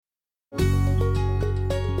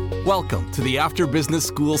Welcome to the After Business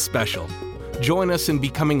School Special. Join us in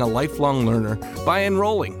becoming a lifelong learner by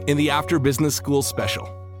enrolling in the After Business School Special.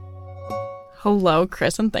 Hello,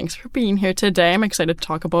 Chris, and thanks for being here today. I'm excited to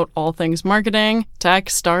talk about all things marketing, tech,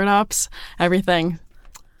 startups, everything.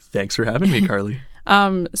 Thanks for having me, Carly.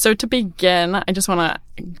 So to begin, I just want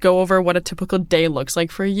to go over what a typical day looks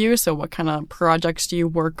like for you. So what kind of projects do you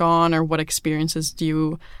work on, or what experiences do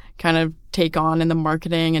you kind of take on in the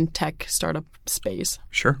marketing and tech startup space?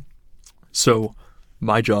 Sure. So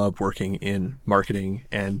my job working in marketing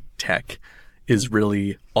and tech is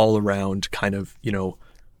really all around kind of,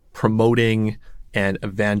 promoting and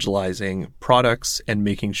evangelizing products and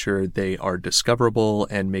making sure they are discoverable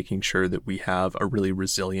and making sure that we have a really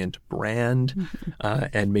resilient brand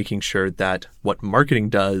and making sure that what marketing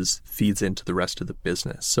does feeds into the rest of the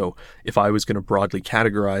business. So if I was going to broadly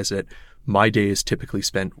categorize it, my day is typically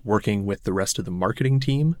spent working with the rest of the marketing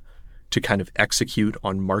team to kind of execute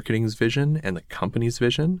on marketing's vision and the company's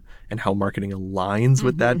vision and how marketing aligns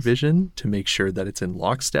with that vision to make sure that it's in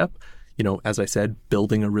lockstep. As I said,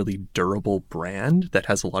 building a really durable brand that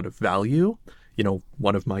has a lot of value.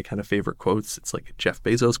 One of my kind of favorite quotes, it's like a Jeff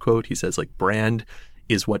Bezos quote. He says, brand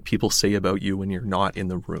is what people say about you when you're not in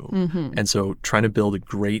the room. And so trying to build a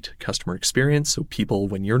great customer experience so people,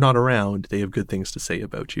 when you're not around, they have good things to say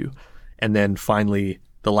about you. And then finally,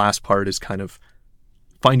 the last part is kind of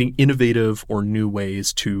finding innovative or new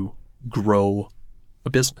ways to grow a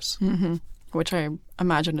business. Which I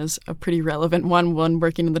imagine is a pretty relevant one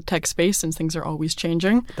working in the tech space, since things are always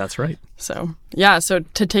changing. That's right. So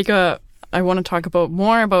I want to talk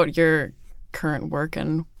more about your current work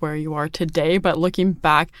and where you are today, but looking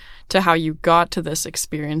back to how you got to this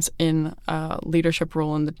experience in a leadership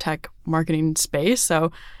role in the tech marketing space.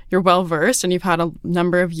 So you're well versed and you've had a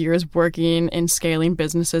number of years working in scaling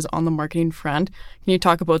businesses on the marketing front. Can you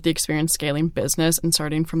talk about the experience scaling business and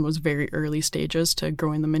starting from those very early stages to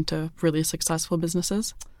growing them into really successful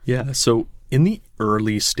businesses? Yeah. So in the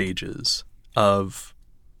early stages of,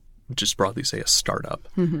 just broadly say, a startup,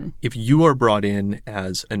 if you are brought in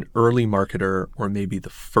as an early marketer or maybe the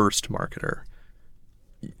first marketer,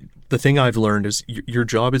 the thing I've learned is your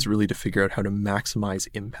job is really to figure out how to maximize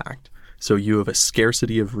impact. So you have a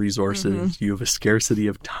scarcity of resources, you have a scarcity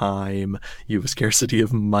of time, you have a scarcity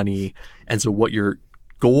of money. And so what your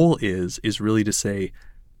goal is really to say,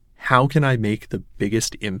 how can I make the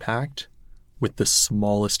biggest impact with the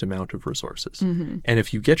smallest amount of resources? And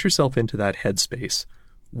if you get yourself into that headspace,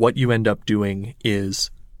 what you end up doing is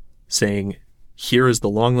saying, here is the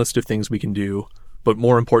long list of things we can do, but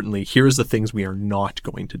more importantly, here is the things we are not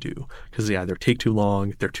going to do, because they either take too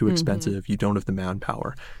long, they're too expensive, you don't have the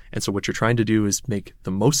manpower. And so what you're trying to do is make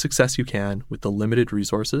the most success you can with the limited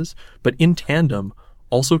resources, but in tandem,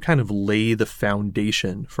 also kind of lay the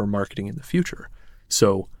foundation for marketing in the future.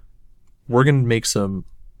 So we're going to make some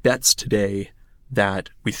bets today that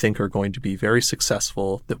we think are going to be very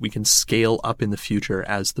successful, that we can scale up in the future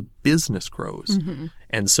as the business grows.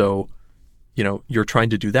 And so, you're trying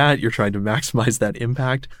to do that, you're trying to maximize that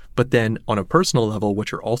impact, but then on a personal level,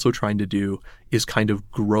 what you're also trying to do is kind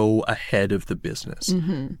of grow ahead of the business.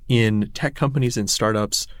 In tech companies and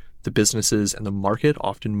startups, the businesses and the market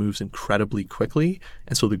often moves incredibly quickly.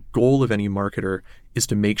 And so the goal of any marketer is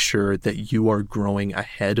to make sure that you are growing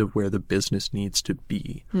ahead of where the business needs to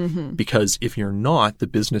be. Because if you're not, the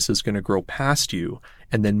business is going to grow past you,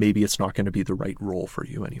 and then maybe it's not going to be the right role for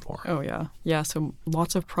you anymore. Oh, yeah. Yeah, so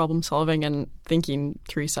lots of problem solving and thinking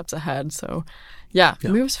 3 steps ahead. So it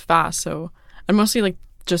moves fast. So, and mostly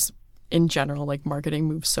just in general, marketing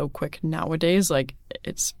moves so quick nowadays.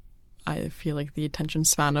 I feel like the attention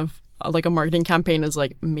span of a marketing campaign is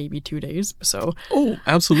maybe 2 days. So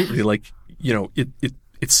absolutely.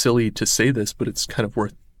 It's silly to say this, but it's kind of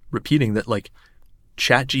worth repeating that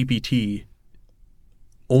ChatGPT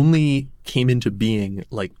only came into being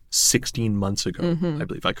 16 months ago, I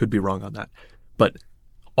believe. I could be wrong on that. But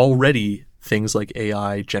already things like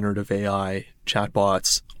AI, generative AI,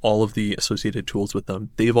 chatbots, all of the associated tools with them,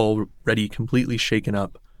 they've already completely shaken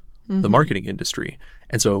up the marketing industry.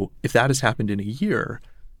 And so if that has happened in a year,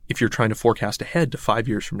 if you're trying to forecast ahead to 5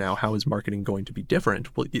 years from now, how is marketing going to be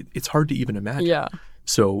different? Well, it's hard to even imagine. Yeah.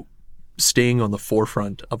 So staying on the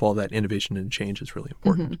forefront of all that innovation and change is really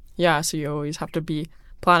important. Yeah. So you always have to be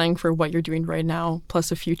planning for what you're doing right now, plus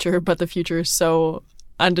the future, but the future is so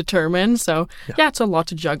undetermined. So it's a lot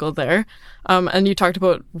to juggle there. And you talked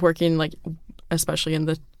about working especially in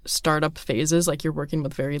the startup phases, you're working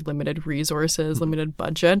with very limited resources, limited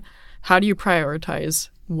budget. How do you prioritize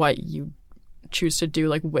what you choose to do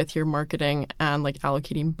like with your marketing and like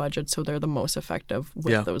allocating budgets so they're the most effective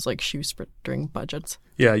with those like shoestring budgets?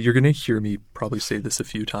 Yeah, you're going to hear me probably say this a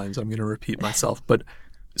few times. I'm going to repeat myself, but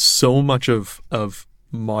so much of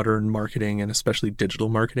modern marketing and especially digital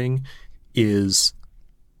marketing is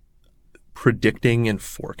predicting and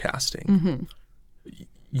forecasting.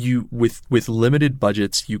 You with limited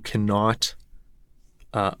budgets, you cannot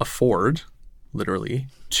afford, literally,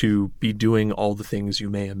 to be doing all the things you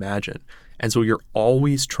may imagine. And so you're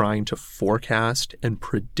always trying to forecast and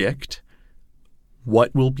predict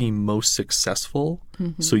what will be most successful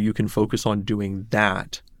so you can focus on doing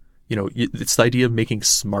that. You know, it's the idea of making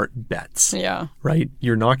smart bets, right?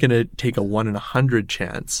 You're not going to take a 1 in 100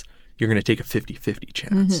 chance. You're going to take a 50-50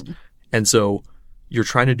 chance. And so you're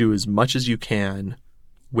trying to do as much as you can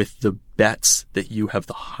with the bets that you have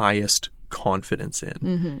the highest confidence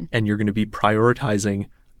in. And you're going to be prioritizing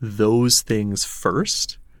those things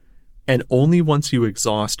first. And only once you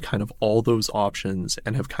exhaust kind of all those options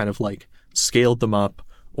and have kind of like scaled them up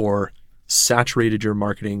or saturated your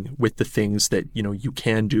marketing with the things that, you know, you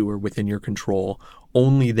can do or within your control,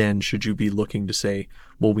 only then should you be looking to say,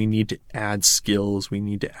 well, we need to add skills, we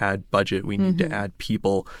need to add budget, we need to add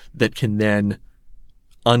people that can then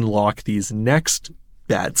unlock these next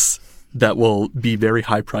bets that will be very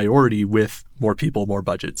high priority with more people, more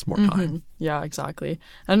budgets, more time. Yeah, exactly.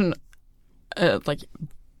 And like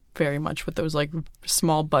very much with those like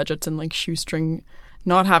small budgets and like shoestring,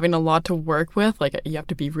 not having a lot to work with, like you have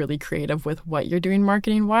to be really creative with what you're doing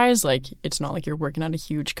marketing wise. Like it's not like you're working at a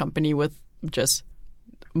huge company with just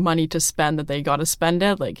money to spend that they got to spend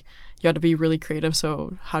it. Like you have to be really creative.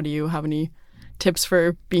 So how do you have any tips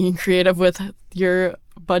for being creative with your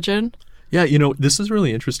budget? Yeah, you know, this is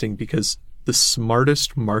really interesting because the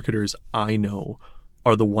smartest marketers I know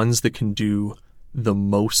are the ones that can do the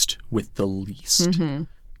most with the least.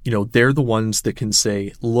 You know, they're the ones that can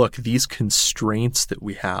say, look, these constraints that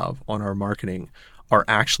we have on our marketing are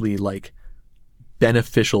actually like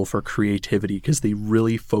beneficial for creativity because they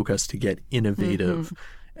really focus to get innovative.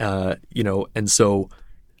 You know, and so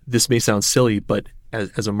this may sound silly, but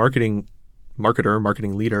as a marketing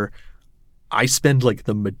leader, I spend like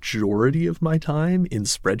the majority of my time in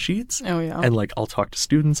spreadsheets. Oh, yeah. And like I'll talk to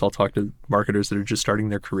students, I'll talk to marketers that are just starting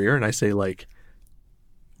their career, and I say like,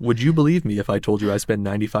 would you believe me if I told you I spend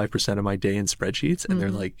 95% of my day in spreadsheets? And they're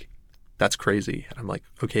like, that's crazy. And I'm like,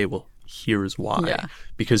 okay, well, here's why. Yeah.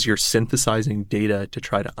 Because you're synthesizing data to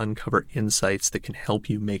try to uncover insights that can help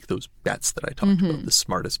you make those bets that I talked about, the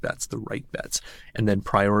smartest bets, the right bets, and then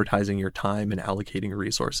prioritizing your time and allocating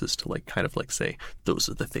resources to like kind of like say, those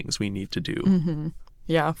are the things we need to do.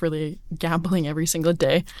 Yeah, really gambling every single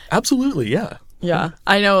day. Absolutely, yeah. Yeah,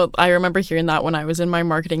 I know. I remember hearing that when I was in my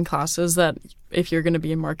marketing classes that if you're going to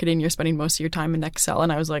be in marketing, you're spending most of your time in Excel.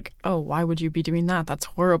 And I was like, oh, why would you be doing that? That's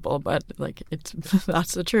horrible. But like, it's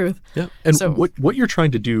that's the truth. Yeah. And so, what you're trying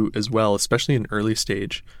to do as well, especially in early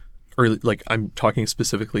stage, like I'm talking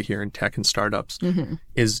specifically here in tech and startups,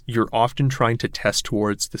 is you're often trying to test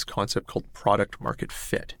towards this concept called product market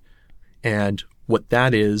fit. And what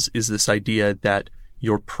that is this idea that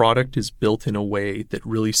your product is built in a way that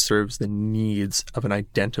really serves the needs of an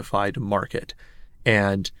identified market.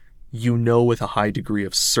 And you know with a high degree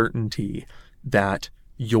of certainty that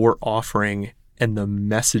your offering and the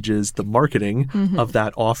messages, the marketing of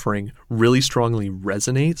that offering really strongly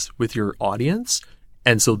resonates with your audience.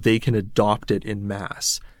 And so they can adopt it in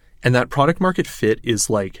mass. And that product market fit is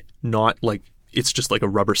like not like it's just like a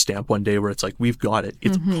rubber stamp one day where it's like, we've got it.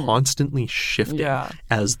 It's constantly shifting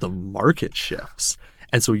as the market shifts.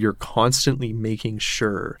 And so you're constantly making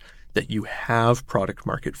sure that you have product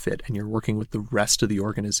market fit and you're working with the rest of the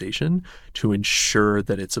organization to ensure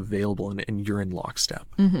that it's available and you're in lockstep.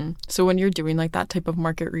 So when you're doing like that type of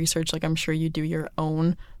market research, like I'm sure you do your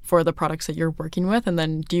own for the products that you're working with. And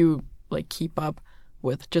then do you like keep up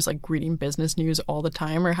with just like reading business news all the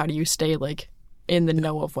time, or how do you stay like in the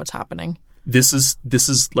know of what's happening? This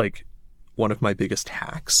is like one of my biggest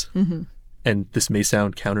hacks. And this may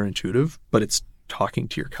sound counterintuitive, but it's talking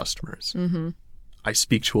to your customers. I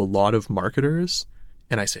speak to a lot of marketers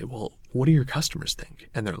and I say, well, what do your customers think?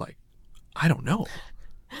 And they're like, I don't know.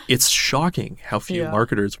 It's shocking how few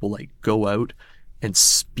marketers will like go out and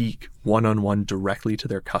speak one-on-one directly to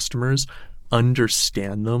their customers,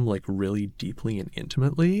 understand them like really deeply and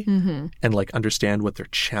intimately, and like understand what their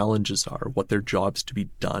challenges are, what their jobs to be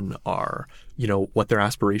done are, you know, what their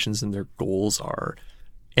aspirations and their goals are.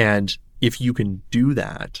 And if you can do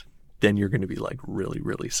that, then you're going to be like really,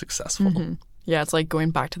 really successful. Yeah, it's like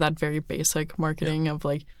going back to that very basic marketing of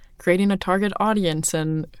like creating a target audience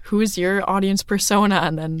and who's your audience persona,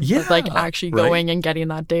 and then like actually going and getting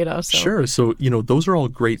that data. So. Sure. So, those are all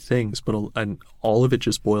great things, but and all of it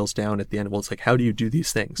just boils down at the end. Well, it's like, how do you do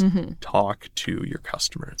these things? Talk to your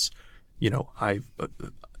customers.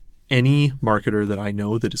 Any marketer that I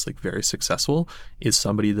know that is like very successful is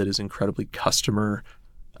somebody that is incredibly customer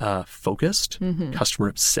focused, customer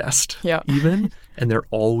obsessed, even, and they're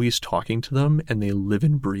always talking to them, and they live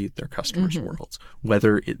and breathe their customers' worlds.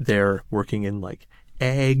 Whether they're working in like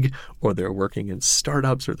ag, or they're working in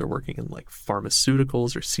startups, or they're working in like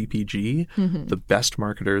pharmaceuticals or CPG, the best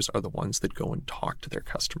marketers are the ones that go and talk to their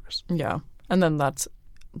customers. Yeah, and then that's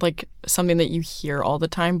like something that you hear all the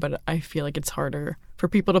time, but I feel like it's harder for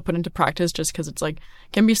people to put into practice just because it's like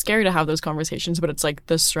can be scary to have those conversations, but it's like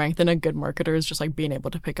the strength in a good marketer is just like being able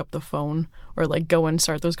to pick up the phone or like go and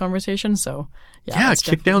start those conversations. So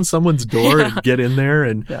kick down someone's door and get in there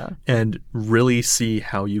and really see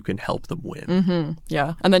how you can help them win.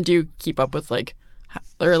 And then do you keep up with like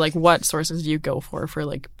what sources do you go for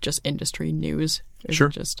like just industry news? Sure.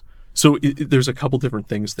 So there's a couple different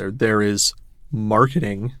things there. There is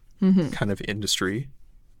marketing kind of industry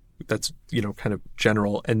that's kind of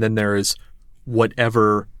general, and then there is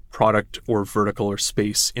whatever product or vertical or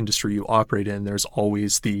space industry you operate in. There's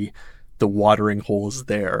always the watering holes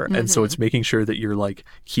there, and so it's making sure that you're like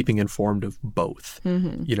keeping informed of both.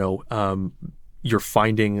 You're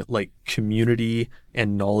finding like community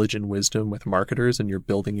and knowledge and wisdom with marketers, and you're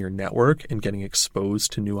building your network and getting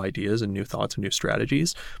exposed to new ideas and new thoughts and new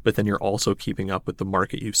strategies, but then you're also keeping up with the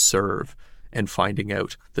market you serve and finding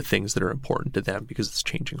out the things that are important to them because it's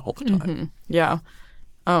changing all the time.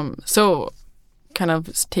 So kind of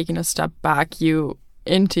taking a step back, you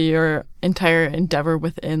into your entire endeavor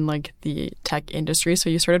within like the tech industry. So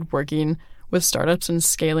you started working with startups and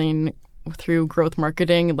scaling through growth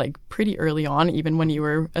marketing like pretty early on, even when you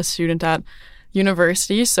were a student at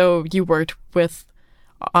university. So you worked with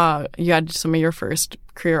you had some of your first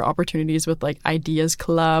career opportunities with like Ideas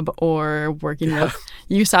Club or working with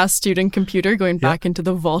SaaS Student Computer, going back into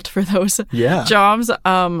the vault for those jobs.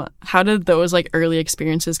 How did those like early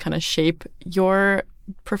experiences kind of shape your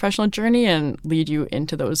professional journey and lead you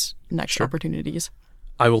into those next opportunities?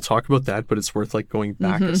 I will talk about that, but it's worth like going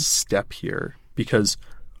back a step here, because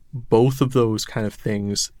both of those kind of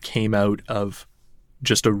things came out of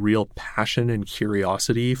just a real passion and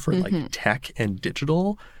curiosity for like tech and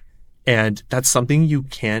digital. And that's something you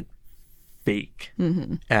can't fake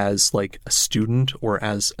as like a student or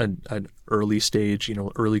as an early stage,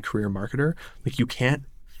 early career marketer. Like you can't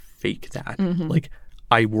fake that. Like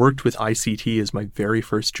I worked with ICT as my very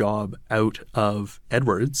first job out of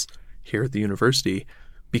Edwards here at the university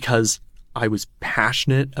because I was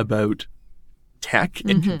passionate about tech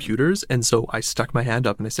and computers. And so I stuck my hand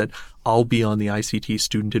up and I said, I'll be on the ICT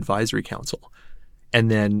Student Advisory Council. And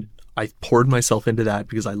then I poured myself into that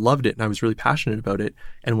because I loved it and I was really passionate about it.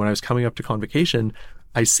 And when I was coming up to convocation,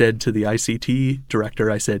 I said to the ICT director,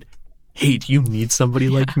 I said, hey, do you need somebody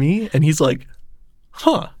like me? And he's like,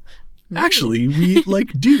 actually, we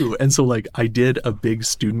like do. And so like I did a big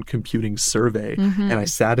student computing survey and I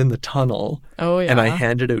sat in the tunnel and I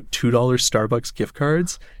handed out $2 Starbucks gift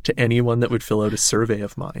cards to anyone that would fill out a survey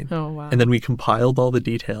of mine. And then we compiled all the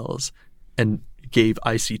details and gave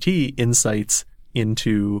ICT insights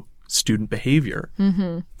into student behavior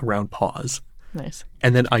around pause. Nice.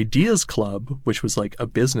 And then Ideas Club, which was like a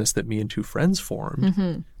business that me and two friends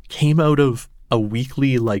formed, came out of a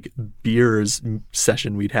weekly like beers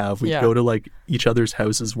session we'd have. We'd go to like each other's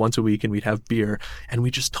houses once a week and we'd have beer and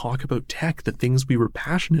we'd just talk about tech, the things we were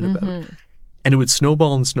passionate about. And it would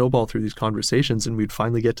snowball and snowball through these conversations, and we'd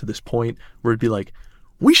finally get to this point where it'd be like,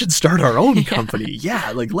 we should start our own company.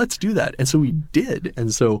 Like let's do that. And so we did.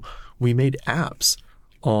 And so we made apps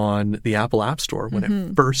on the Apple App Store when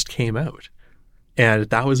it first came out. And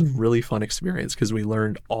that was a really fun experience because we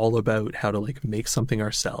learned all about how to like make something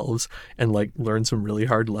ourselves and like learn some really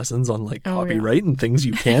hard lessons on like copyright and things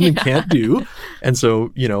you can and can't do. And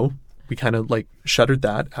so, we kind of like shuttered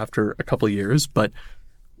that after a couple of years, but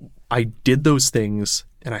I did those things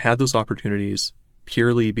and I had those opportunities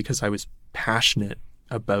purely because I was passionate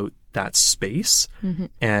about that space.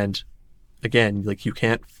 And again, like you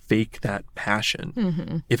can't fake that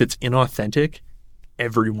passion. If it's inauthentic,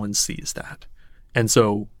 everyone sees that. And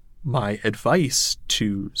so my advice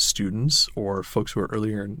to students or folks who are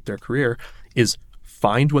earlier in their career is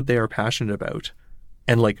find what they are passionate about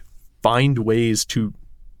and like find ways to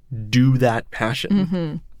do that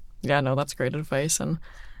passion. Yeah, no, that's great advice. And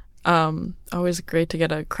Always great to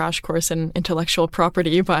get a crash course in intellectual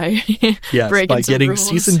property by Yes, breaking by some getting rules.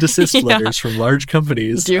 cease and desist Yeah. letters from large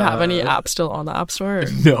companies. Do you have any apps still on the App Store? Or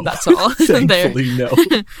No. That's all. Thankfully, no.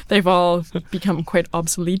 They've all become quite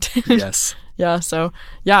obsolete. Yes. Yeah. So,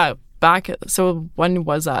 so when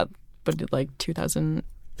was that? But like 2000.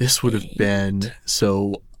 This would have been,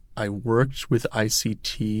 so I worked with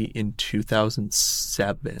ICT in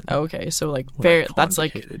 2007. Okay. So like when I that's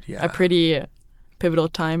like convocated, a pretty pivotal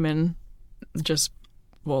time in just,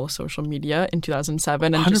 social media in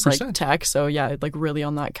 2007 and just like 100%. tech. So yeah, like really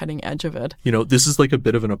on that cutting edge of it. You know, this is like a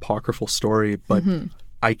bit of an apocryphal story, but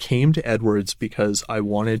I came to Edwards because I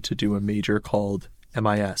wanted to do a major called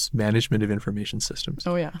MIS, Management of Information Systems.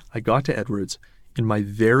 Oh yeah. I got to Edwards. In my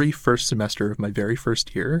very first semester of my very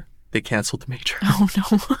first year, they canceled the major. Oh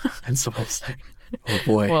no. And so I was like, oh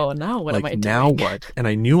boy. Well, now what am I doing? Now what? And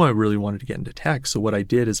I knew I really wanted to get into tech. So what I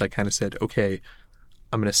did is I kind of said, okay,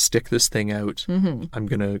 I'm going to stick this thing out. I'm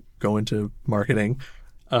going to go into marketing.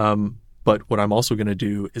 But what I'm also going to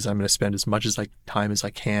do is I'm going to spend as much time as I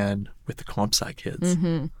can with the comp sci kids.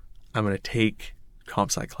 I'm going to take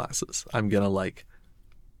comp sci classes. I'm going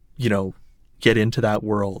to get into that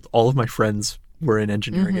world. All of my friends were in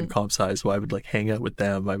engineering and comp sci, so I would hang out with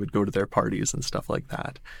them. I would go to their parties and stuff like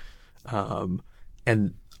that.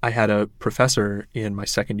 And I had a professor in my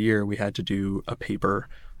second year. We had to do a paper.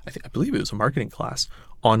 I believe it was a marketing class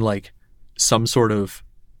on some sort of,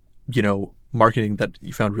 marketing that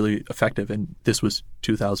you found really effective. And this was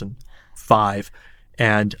 2005.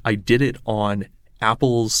 And I did it on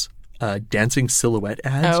Apple's dancing silhouette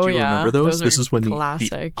ads. Oh, Do you remember those? This is when the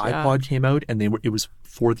classic, iPod came out, and it was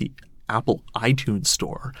for the Apple iTunes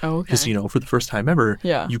store. Oh, okay. Because, for the first time ever,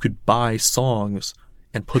 Yeah. you could buy songs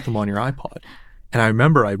and put them on your iPod. And I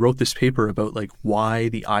remember I wrote this paper about why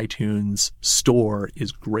the iTunes store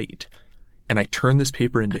is great. And I turned this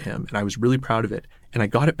paper into him, and I was really proud of it. And I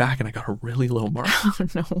got it back, and I got a really low mark. Oh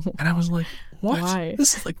no. And I was like, what? Why?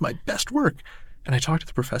 This is my best work. And I talked to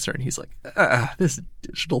the professor, and he's like, this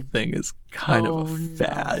digital thing is kind of a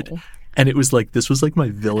fad. No. And it was this was my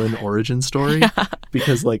villain origin story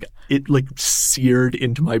because it seared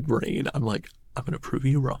into my brain. I'm like, I'm going to prove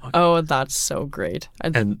you wrong. Oh, that's so great.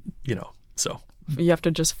 And, so You have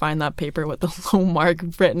to just find that paper with the low mark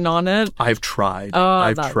written on it. I've tried. Oh,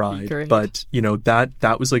 I've that'd be tried. great. But,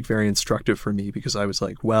 that was very instructive for me because I was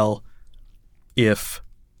like, well, if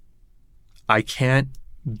I can't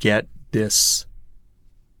get this,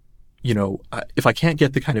 if I can't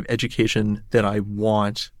get the kind of education that I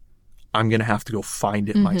want, I'm going to have to go find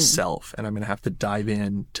it myself. And I'm going to have to dive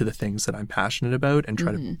in to the things that I'm passionate about and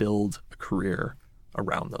try to build a career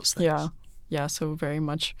around those things. Yeah. Yeah, so very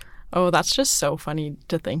much. Oh, that's just so funny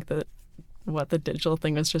to think that the digital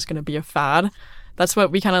thing was just going to be a fad. That's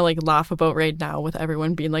what we kind of laugh about right now with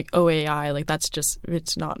everyone being like, oh, AI, that's just,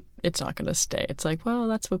 it's not going to stay. It's well,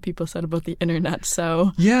 that's what people said about the internet.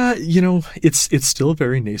 So yeah, it's still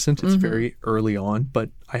very nascent. It's very early on, but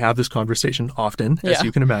I have this conversation often, as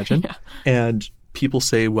you can imagine. Yeah. And people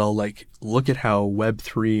say, well, look at how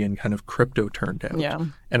Web3 and kind of crypto turned out. Yeah.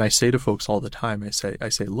 And I say to folks all the time, I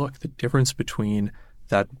say, look, the difference between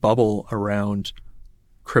that bubble around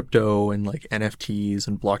crypto and NFTs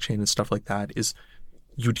and blockchain and stuff like that is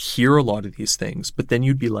you'd hear a lot of these things, but then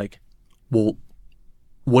you'd be like, well,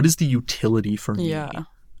 what is the utility for me? Yeah.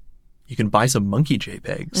 You can buy some monkey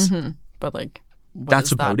JPEGs. But what that's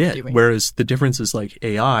is about that it. doing? Whereas the difference is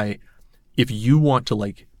AI, if you want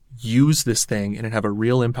to use this thing and it have a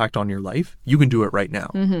real impact on your life, you can do it right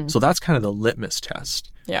now. So that's kind of the litmus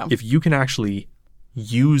test. Yeah. If you can actually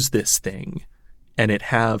use this thing and it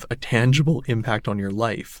have a tangible impact on your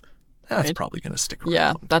life, that's probably going to stick around.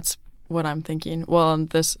 Yeah, that's what I'm thinking. Well, and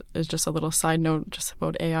this is just a little side note just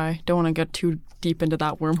about AI. Don't want to get too deep into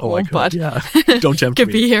that wormhole, but yeah. Don't tempt could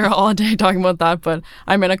me. be here all day talking about that. But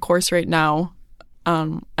I'm in a course right now,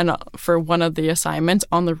 and for one of the assignments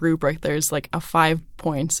on the rubric, there's a 5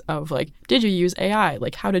 points of did you use AI?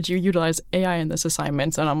 How did you utilize AI in this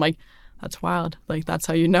assignment? And I'm like, that's wild. That's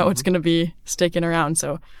how you know it's going to be sticking around.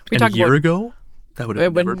 So we talked a year about ago, that would have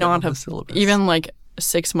it would never been not on the have syllabus. even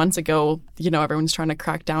 6 months ago, everyone's trying to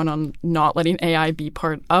crack down on not letting AI be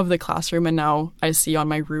part of the classroom. And now I see on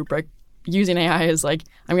my rubric using AI is I'm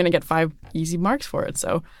going to get 5 easy marks for it.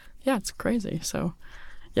 So yeah, it's crazy. So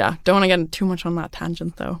yeah, don't want to get too much on that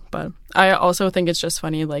tangent though. But I also think it's just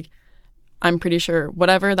funny. I'm pretty sure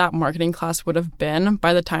whatever that marketing class would have been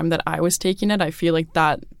by the time that I was taking it, I feel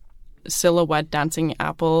that silhouette dancing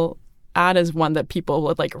Apple ad is one that people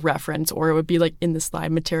would reference, or it would be in the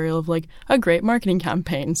slide material of a great marketing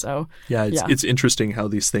campaign. So it's interesting how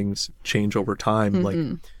these things change over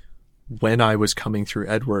time. when I was coming through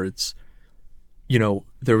Edwards,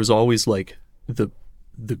 there was always like the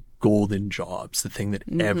golden jobs, the thing that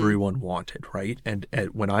everyone wanted, right? And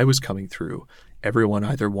when I was coming through, everyone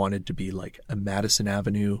either wanted to be like a Madison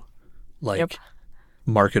Avenue,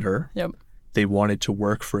 marketer. Yep. They wanted to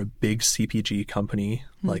work for a big CPG company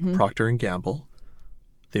like Procter and Gamble.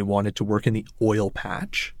 They wanted to work in the oil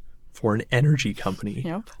patch for an energy company,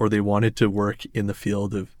 or they wanted to work in the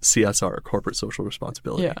field of CSR, corporate social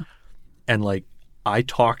responsibility. Yeah. And like, I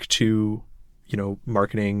talk to,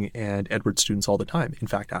 marketing and Edwards students all the time. In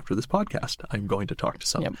fact, after this podcast, I'm going to talk to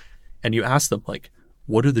some. Yep. And you ask them, like,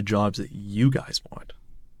 what are the jobs that you guys want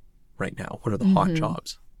right now? What are the hot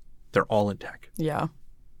jobs? They're all in tech. Yeah.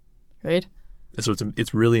 Right? And so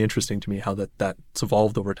it's really interesting to me how that's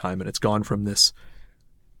evolved over time, and it's gone from this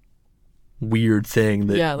weird thing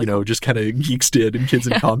that, just kind of geeks did and kids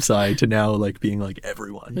in comp sci to now like being like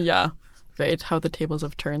everyone. Yeah. Right. How the tables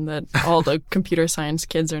have turned, that all the computer science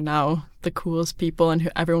kids are now the coolest people, and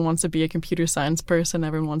everyone wants to be a computer science person.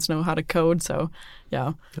 Everyone wants to know how to code. So,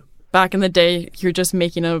 yeah. Back in the day, you're just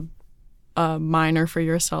making a minor for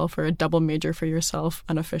yourself or a double major for yourself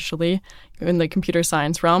unofficially in the computer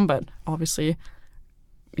science realm. But obviously,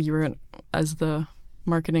 you were, as the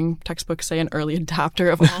marketing textbooks say, an early adapter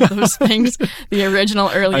of all those things, the original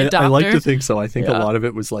early adapter. I like to think so. I think a lot of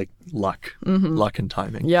it was like luck and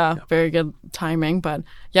timing. Yeah, very good timing. But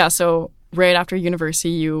yeah, so right after university,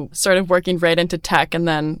 you started working right into tech and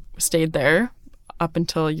then stayed there up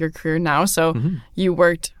until your career now. So you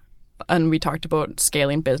worked, and we talked about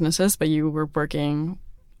scaling businesses, but you were working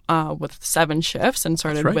with 7 shifts and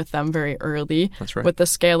started with them very early with the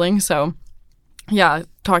scaling. So yeah,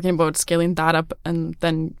 talking about scaling that up, and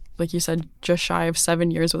then, like you said, just shy of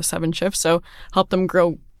 7 years with 7 shifts. So help them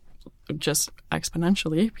grow just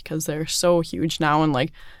exponentially, because they're so huge now. And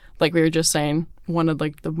like we were just saying, one of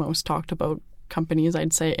like the most talked about companies,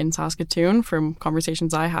 I'd say, in Saskatoon from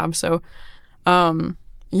conversations I have. So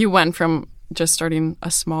you went from just starting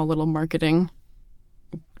a small little marketing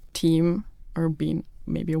team, or being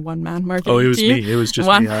maybe a one-man marketing team. Oh, it was me. It was just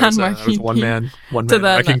me. I was one man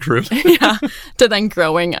wrecking crew. Yeah, to then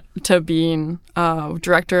growing to being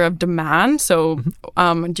director of demand. So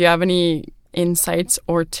do you have any insights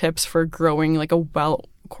or tips for growing like a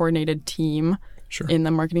well-coordinated team in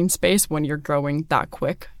the marketing space when you're growing that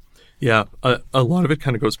quick? Yeah, a lot of it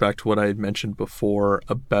kind of goes back to what I had mentioned before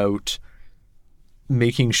about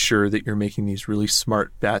making sure that you're making these really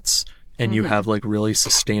smart bets and you have like really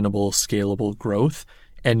sustainable, scalable growth,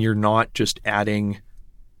 and you're not just adding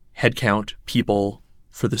headcount people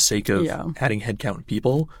for the sake of adding headcount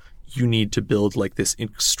people. You need to build like this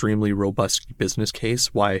extremely robust business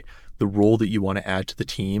case why the role that you want to add to the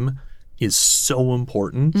team is so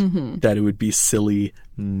important that it would be silly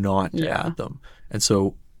not to add them. And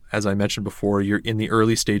so, as I mentioned before, you're in the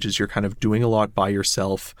early stages, you're kind of doing a lot by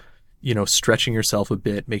yourself, stretching yourself a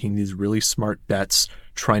bit, making these really smart bets,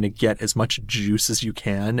 trying to get as much juice as you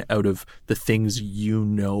can out of the things you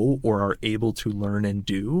know or are able to learn and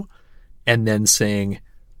do. And then saying,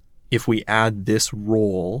 if we add this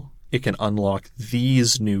role, it can unlock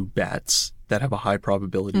these new bets that have a high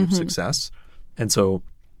probability of success. And so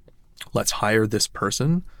let's hire this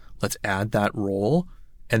person, let's add that role,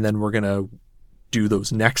 and then we're going to do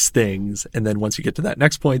those next things. And then once you get to that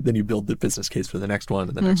next point, then you build the business case for the next one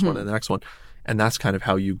and the next one and the next one. And that's kind of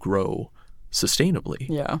how you grow sustainably.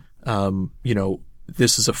 Yeah.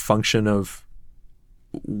 This is a function of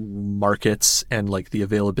markets and like the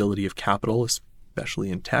availability of capital, especially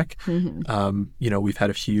in tech. We've had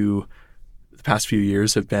the past few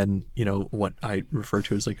years have been, what I refer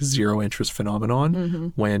to as like zero interest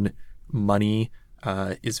phenomenon, when money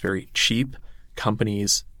is very cheap,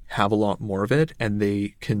 companies have a lot more of it, and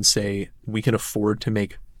they can say, we can afford to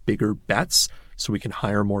make bigger bets so we can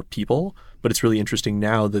hire more people. But it's really interesting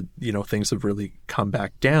now that, things have really come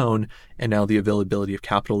back down, and now the availability of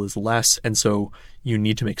capital is less. And so you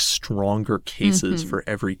need to make stronger cases for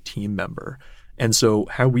every team member. And so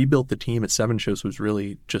how we built the team at 7 Shifts was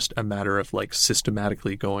really just a matter of like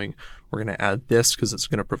systematically going, we're going to add this because it's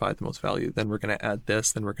going to provide the most value. Then we're going to add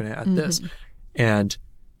this. Then we're going to add this. And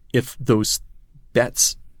if those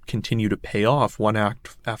bets continue to pay off one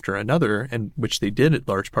act after another, and which they did at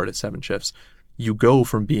large part at 7 Shifts, you go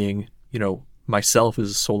from being, myself as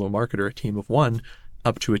a solo marketer, a team of 1,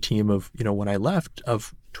 up to a team of, when I left,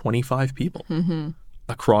 of 25 people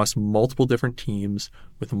across multiple different teams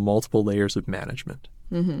with multiple layers of management.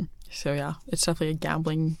 So yeah, it's definitely a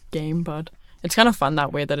gambling game, but it's kind of fun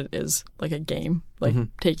that way, that it is like a game, like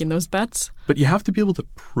taking those bets. But you have to be able to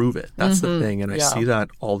prove it. That's the thing. And I see that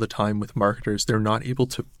all the time with marketers. They're not able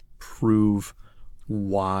to prove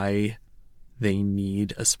why they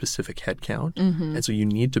need a specific headcount. And so you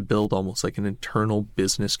need to build almost like an internal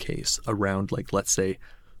business case around, like, let's say,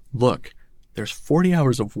 look, there's 40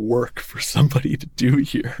 hours of work for somebody to do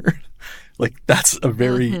here. Like, that's a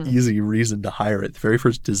very easy reason to hire it. The very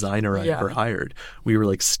first designer I ever hired, we were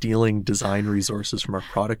like stealing design resources from our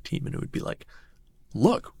product team, and it would be like,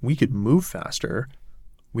 look, we could move faster.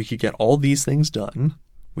 We could get all these things done.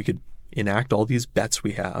 We could enact all these bets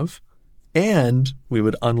we have, and we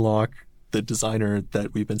would unlock the designer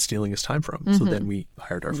that we've been stealing his time from. So then we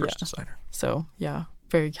hired our first designer. So yeah,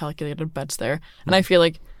 very calculated bets there. And I feel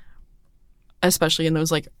like, especially in those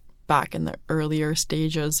like back in the earlier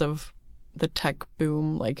stages of the tech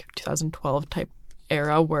boom, like 2012 type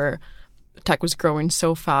era where tech was growing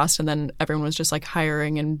so fast and then everyone was just like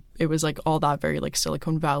hiring, and it was like all that very like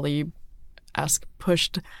Silicon Valley-esque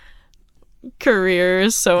pushed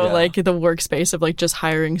careers. So like the workspace of like just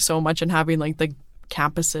hiring so much and having like the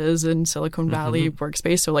campuses in Silicon Valley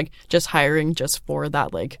workspace. So like just hiring just for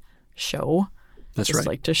that like show. That's just right.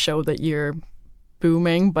 like to show that you're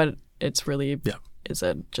booming, but it's really, is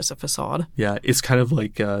it just a facade? Yeah, it's kind of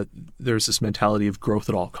like there's this mentality of growth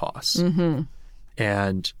at all costs.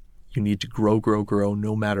 And you need to grow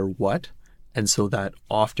no matter what. And so that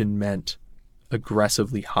often meant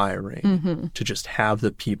aggressively hiring to just have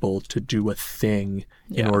the people to do a thing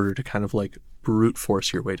in order to kind of like brute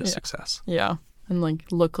force your way to success. Yeah. And like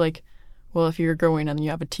look like, well, if you're growing and you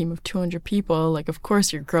have a team of 200 people, like of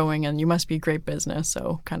course you're growing and you must be a great business.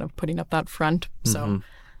 So kind of putting up that front. So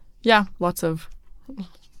yeah, lots of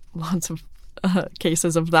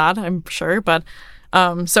cases of that, I'm sure. But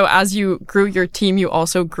so as you grew your team, you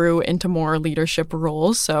also grew into more leadership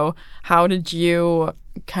roles. So how did you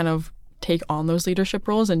kind of take on those leadership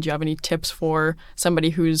roles? And do you have any tips for somebody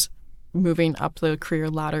who's moving up the career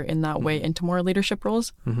ladder in that way into more leadership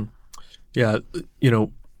roles? Yeah,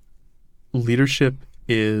 leadership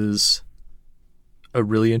is a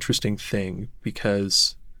really interesting thing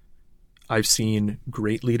because I've seen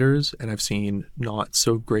great leaders and I've seen not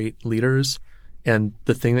so great leaders. And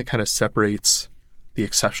the thing that kind of separates the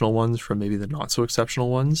exceptional ones from maybe the not so exceptional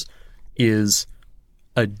ones is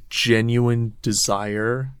a genuine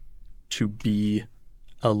desire to be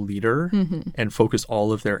a leader and focus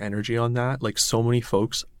all of their energy on that. Like so many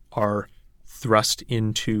folks are thrust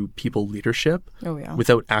into people leadership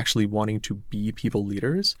without actually wanting to be people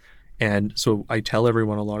leaders. And so I tell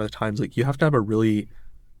everyone a lot of the times, like, you have to have a really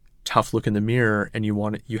tough look in the mirror and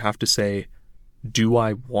you have to say, do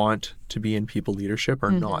I want to be in people leadership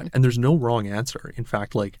or not? And there's no wrong answer. In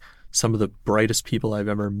fact, like some of the brightest people I've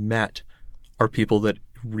ever met are people that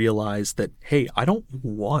realize that, hey, I don't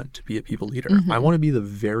want to be a people leader. I want to be the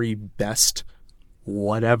very best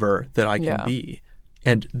whatever that I can be.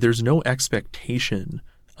 And there's no expectation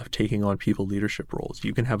of taking on people leadership roles.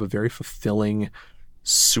 You can have a very fulfilling,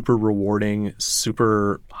 super rewarding,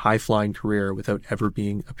 super high-flying career without ever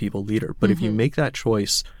being a people leader. But if you make that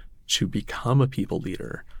choice to become a people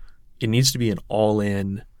leader, it needs to be an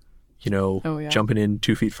all-in, jumping in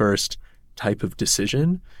 2 feet first type of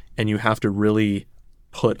decision. And you have to really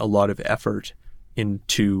put a lot of effort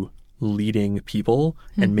into leading people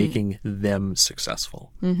and making them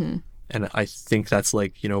successful. And I think that's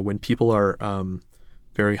like, when people are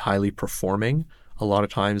very highly performing, a lot of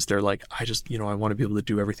times they're like, I want to be able to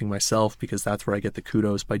do everything myself because that's where I get the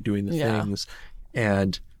kudos by doing the things.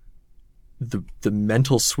 And the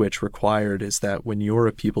mental switch required is that when you're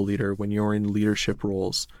a people leader, when you're in leadership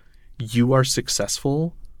roles, you are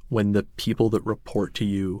successful when the people that report to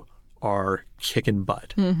you are kicking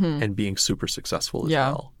butt and being super successful as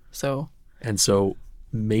well. So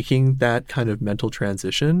making that kind of mental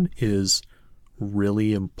transition is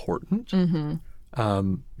really important.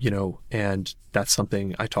 And that's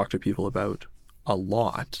something I talk to people about a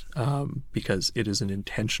lot because it is an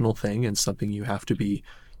intentional thing and something you have to be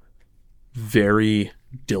very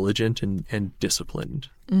diligent and disciplined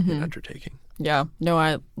in undertaking. Yeah, no,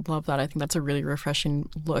 I love that. I think that's a really refreshing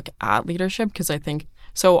look at leadership because I think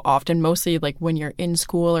so often, mostly like when you're in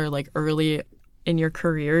school or like early in your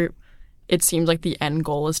career, it seems like the end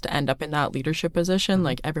goal is to end up in that leadership position.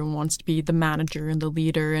 Like everyone wants to be the manager and the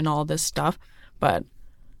leader and all this stuff. But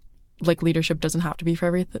like leadership doesn't have to be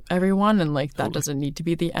for everyone. And like that doesn't need to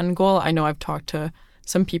be the end goal. I know I've talked to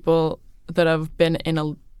some people that have been in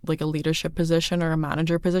a leadership position or a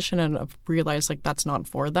manager position and have realized like that's not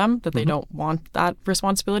for them, that they don't want that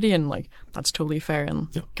responsibility. And like that's totally fair. And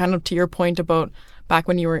kind of to your point about back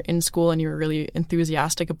when you were in school and you were really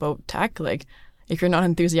enthusiastic about tech, like if you're not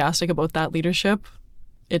enthusiastic about that leadership,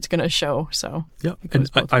 it's going to show. So and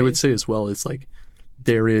I would say as well, it's like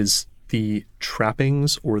there is the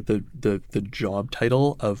trappings or the job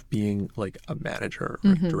title of being like a manager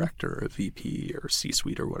or a director or a VP or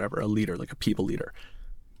C-suite or whatever, a leader, like a people leader.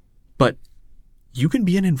 But you can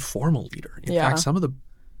be an informal leader. In fact, some of the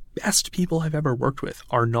best people I've ever worked with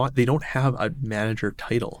they don't have a manager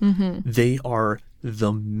title. They are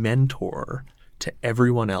the mentor to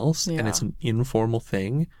everyone else, and it's an informal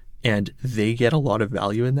thing. And they get a lot of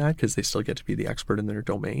value in that because they still get to be the expert in their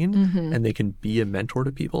domain, and they can be a mentor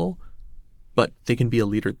to people, but they can be a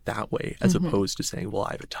leader that way as opposed to saying, well,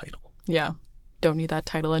 I have a title. Yeah. Don't need that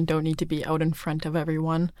title and don't need to be out in front of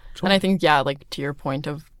everyone. Totally. And I think, yeah, like to your point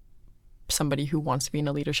of somebody who wants to be in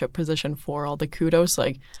a leadership position for all the kudos,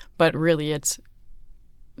 like, but really it's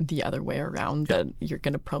the other way around, that you're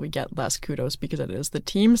going to probably get less kudos because it is the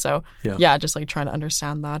team. So just like trying to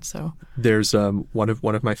understand that. So there's one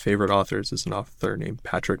of my favorite authors is an author named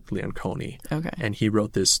Patrick Lencioni. Okay. And he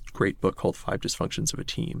wrote this great book called 5 Dysfunctions of a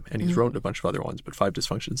Team. And he's written a bunch of other ones, but 5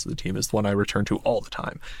 Dysfunctions of the Team is the one I return to all the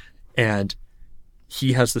time. And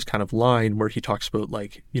he has this kind of line where he talks about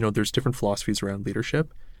like, there's different philosophies around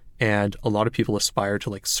leadership. And a lot of people aspire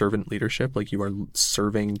to like servant leadership, like you are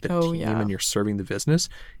serving the team and you're serving the business.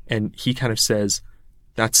 And he kind of says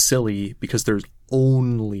that's silly because there's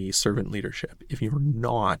only servant leadership. If you're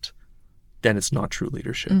not, then it's not true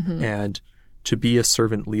leadership. And to be a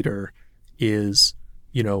servant leader is,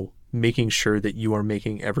 making sure that you are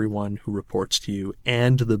making everyone who reports to you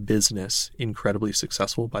and the business incredibly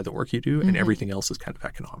successful by the work you do, and everything else is kind of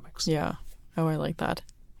economics. Yeah. Oh, I like that.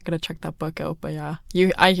 Gotta check that book out. But yeah,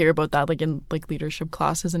 I hear about that like in like leadership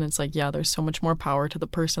classes, and it's like, there's so much more power to the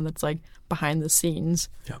person that's like behind the scenes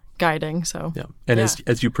guiding. So and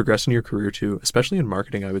as you progress in your career too, especially in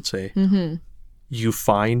marketing, I would say you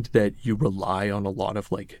find that you rely on a lot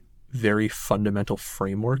of like very fundamental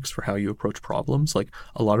frameworks for how you approach problems. Like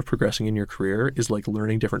a lot of progressing in your career is like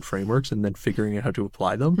learning different frameworks and then figuring out how to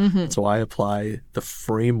apply them. So I apply the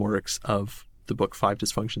frameworks of the book 5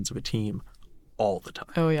 Dysfunctions of a Team all the time.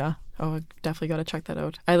 Oh yeah. Oh, I definitely got to check that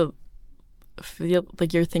out. I feel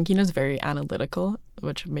like your thinking is very analytical,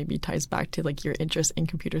 which maybe ties back to like your interest in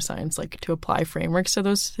computer science, like to apply frameworks to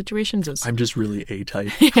those situations. I'm just really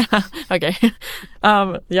A-type. Yeah. Okay.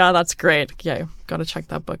 That's great. Yeah. Got to check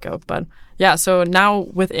that book out. But yeah, so now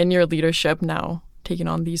within your leadership, now taking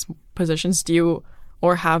on these positions, do you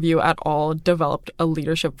or have you at all developed a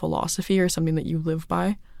leadership philosophy or something that you live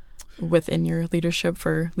by within your leadership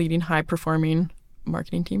for leading high-performing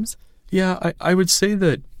marketing teams? Yeah, I would say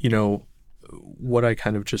that, what I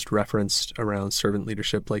kind of just referenced around servant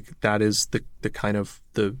leadership, like that is the kind of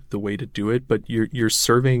the way to do it. But you're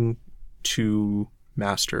serving two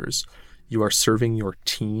masters. You are serving your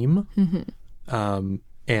team,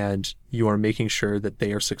 and you are making sure that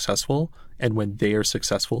they are successful. And when they are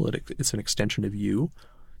successful, it's an extension of you.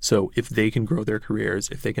 So if they can grow their careers,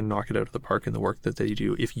 if they can knock it out of the park in the work that they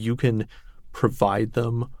do, if you can provide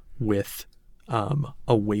them with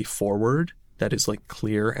a way forward that is like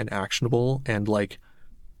clear and actionable and like,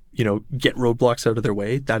 get roadblocks out of their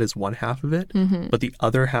way, that is one half of it. But the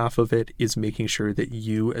other half of it is making sure that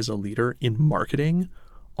you as a leader in marketing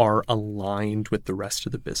are aligned with the rest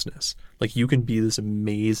of the business. Like you can be this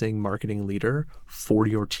amazing marketing leader for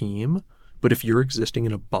your team, but if you're existing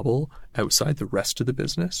in a bubble outside the rest of the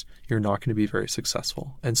business, you're not going to be very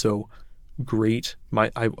successful. And so I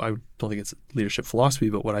don't think it's leadership philosophy,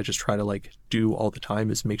 but what I just try to like do all the time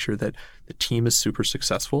is make sure that the team is super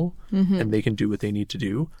successful and they can do what they need to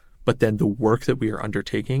do. But then the work that we are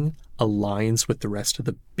undertaking aligns with the rest of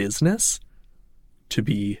the business to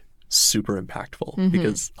be super impactful.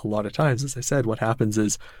 Because a lot of times, as I said, what happens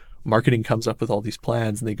is marketing comes up with all these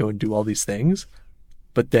plans and they go and do all these things,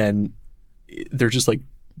 but then they're just like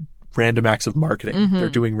random acts of marketing. They're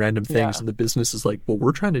doing random things and the business is like, well,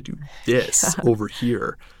 we're trying to do this over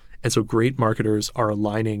here. And so great marketers are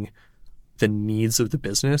aligning the needs of the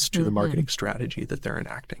business to the marketing strategy that they're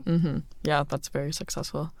enacting. Yeah, that's very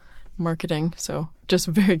successful marketing. So just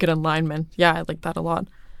very good alignment. Yeah, I like that a lot.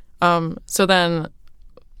 So then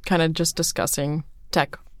kind of just discussing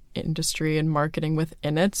tech industry and marketing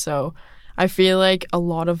within it. So I feel like a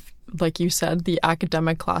lot of, like you said, the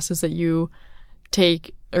academic classes that you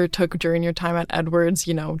take or took during your time at Edwards,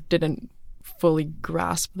 didn't fully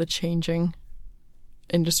grasp the changing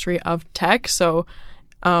industry of tech. So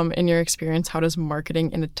in your experience, how does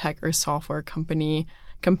marketing in a tech or software company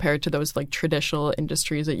compare to those like traditional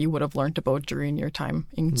industries that you would have learned about during your time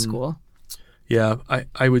in school? Yeah,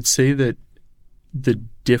 I would say that the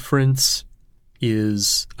difference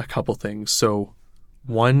is a couple things. So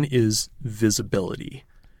one is visibility.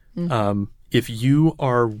 If you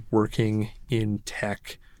are working in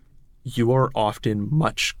tech, you are often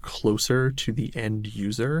much closer to the end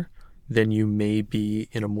user than you may be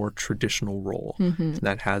in a more traditional role. And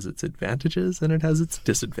that has its advantages and it has its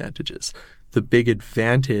disadvantages. The big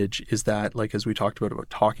advantage is that, like as we talked about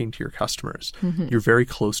talking to your customers, you're very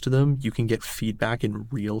close to them. You can get feedback in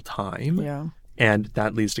real time. Yeah. And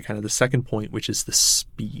that leads to kind of the second point, which is the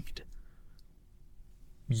speed.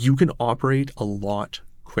 You can operate a lot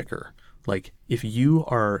quicker. Like if you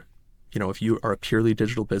are a purely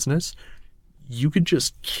digital business, you could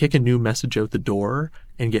just kick a new message out the door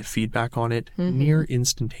and get feedback on it near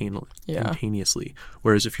instantaneously.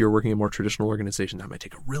 Whereas if you're working in a more traditional organization, that might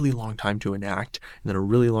take a really long time to enact and then a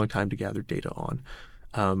really long time to gather data on.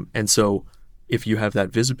 And so if you have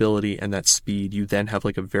that visibility and that speed, you then have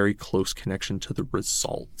like a very close connection to the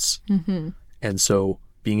results. And so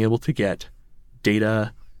being able to get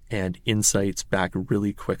data and insights back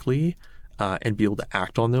really quickly and be able to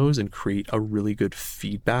act on those and create a really good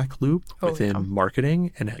feedback loop within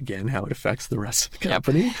marketing, and again how it affects the rest of the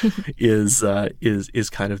company is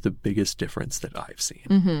kind of the biggest difference that I've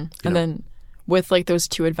seen. And then with like those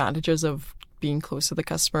two advantages of being close to the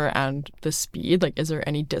customer and the speed, like is there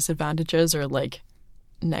any disadvantages or like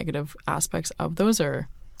negative aspects of those or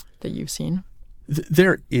that you've seen?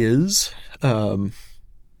 There is,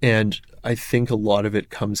 and I think a lot of it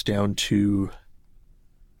comes down to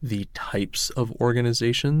the types of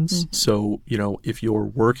organizations. So, if you're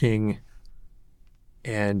working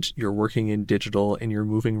in digital and you're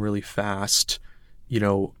moving really fast,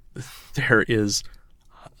 there is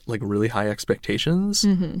like really high expectations,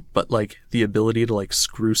 but like the ability to like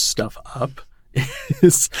screw stuff up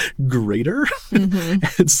is greater.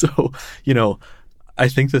 And so, I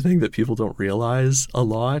think the thing that people don't realize a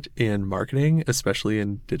lot in marketing, especially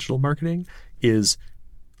in digital marketing, is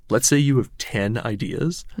let's say you have 10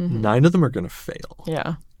 ideas, 9 of them are going to fail.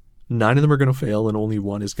 Yeah. 9 of them are going to fail and only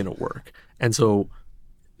 1 is going to work. And so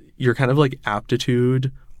your kind of like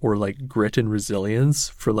aptitude or like grit and resilience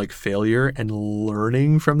for like failure and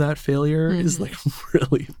learning from that failure is like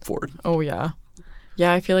really important. Oh, yeah.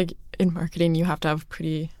 Yeah, I feel like in marketing you have to have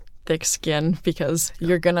pretty thick skin because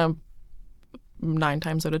you're going to 9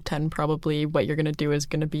 times out of 10 probably what you're going to do is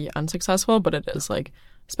going to be unsuccessful, but it is like,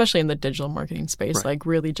 especially in the digital marketing space, like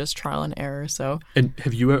really just trial and error. So, and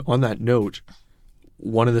have you, on that note,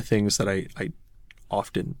 one of the things that I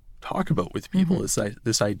often talk about with people is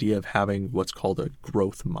this idea of having what's called a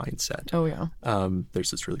growth mindset. Oh yeah. There's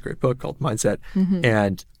this really great book called Mindset,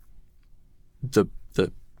 and the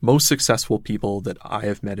most successful people that I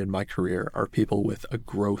have met in my career are people with a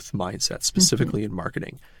growth mindset, specifically in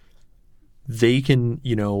marketing. They can,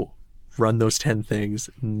 run those 10 things,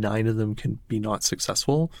 9 of them can be not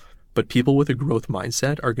successful, but people with a growth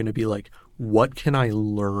mindset are going to be like, what can I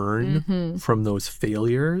learn from those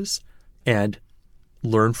failures and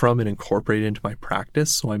learn from and incorporate into my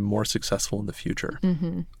practice so I'm more successful in the future,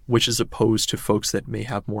 which is opposed to folks that may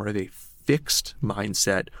have more of a fixed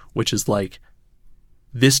mindset, which is like,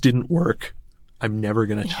 this didn't work, I'm never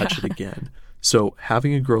going to touch it again. So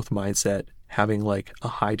having a growth mindset, having like a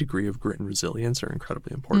high degree of grit and resilience are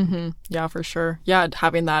incredibly important. Yeah, for sure. Yeah,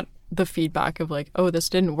 having the feedback of like, oh, this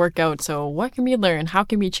didn't work out, so what can we learn? How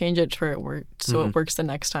can we change it for it work so it works the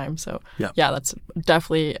next time? So yeah, that's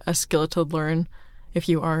definitely a skill to learn if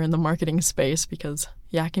you are in the marketing space because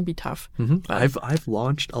it can be tough. I've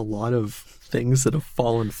launched a lot of things that have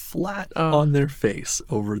fallen flat on their face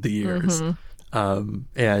over the years.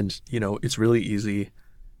 And it's really easy.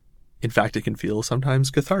 In fact, it can feel sometimes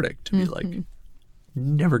cathartic to be like,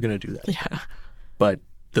 never going to do that. Yeah. But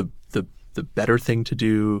the better thing to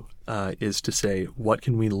do is to say, what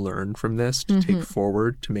can we learn from this to take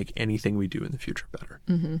forward to make anything we do in the future better?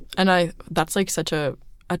 And that's like such a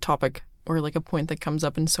topic or like a point that comes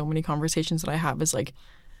up in so many conversations that I have is like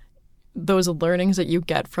those learnings that you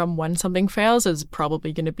get from when something fails is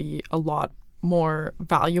probably going to be a lot more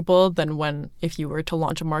valuable than if you were to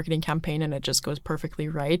launch a marketing campaign and it just goes perfectly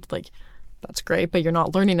right. Like that's great, but you're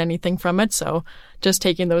not learning anything from it. So just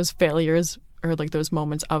taking those failures or like those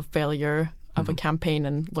moments of failure of a campaign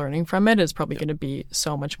and learning from it is probably going to be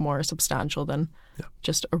so much more substantial than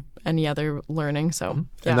just any other learning. So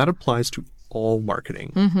and that applies to all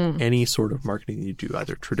marketing, any sort of marketing you do,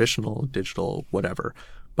 either traditional, digital, whatever.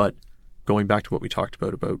 But going back to what we talked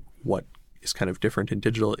about what is kind of different in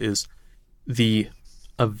digital is the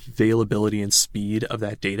availability and speed of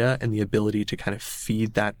that data and the ability to kind of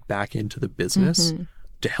feed that back into the business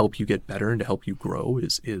to help you get better and to help you grow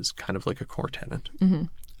is kind of like a core tenet.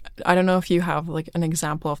 I don't know if you have like an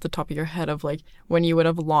example off the top of your head of like when you would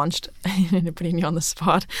have launched, putting you on the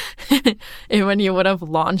spot, when you would have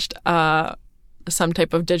launched some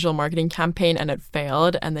type of digital marketing campaign and it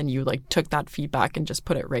failed, and then you like took that feedback and just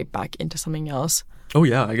put it right back into something else? Oh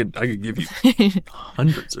yeah, I could give you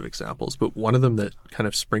hundreds of examples, but one of them that kind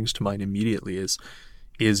of springs to mind immediately is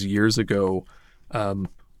years ago,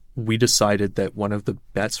 we decided that one of the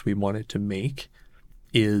bets we wanted to make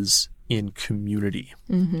is in community,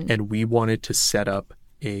 and we wanted to set up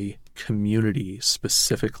a community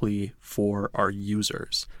specifically for our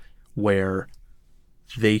users where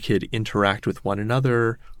they could interact with one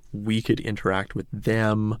another, we could interact with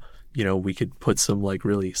them, we could put some like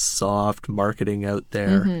really soft marketing out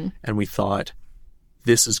there, and we thought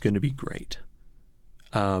this is going to be great.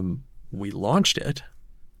 We launched it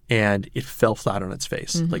and it fell flat on its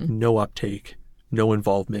face, like no uptake, no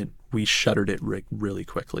involvement. We shuttered it really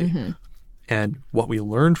quickly. And what we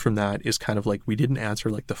learned from that is kind of like we didn't answer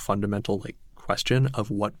like the fundamental like question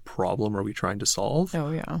of what problem are we trying to solve.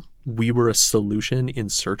 Oh yeah. We were a solution in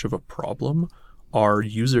search of a problem. Our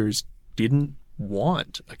users didn't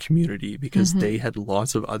want a community because they had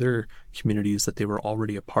lots of other communities that they were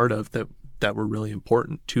already a part of that were really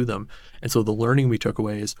important to them. And so the learning we took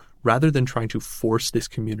away is rather than trying to force this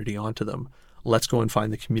community onto them, let's go and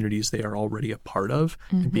find the communities they are already a part of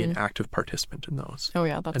and be an active participant in those. Oh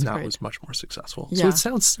yeah, that's great. And that was much more successful. Yeah.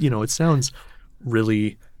 So it sounds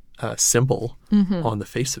really simple on the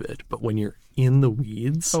face of it, but when you're in the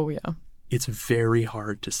weeds, it's very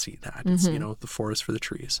hard to see that. It's, the forest for the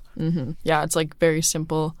trees. Yeah, it's like very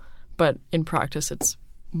simple, but in practice, it's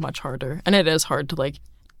much harder. And it is hard to like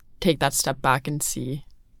take that step back and see,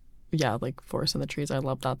 like forest in the trees. I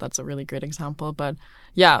love that. That's a really great example. But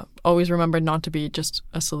yeah, always remember not to be just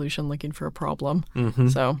a solution looking for a problem.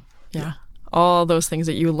 So yeah, all those things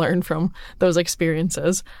that you learn from those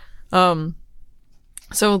experiences.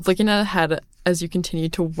 So looking ahead as you continue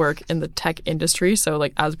to work in the tech industry, so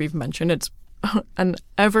like as we've mentioned, it's an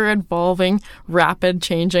ever-evolving,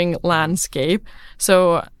 rapid-changing landscape.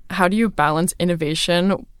 So how do you balance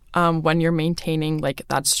innovation when you're maintaining like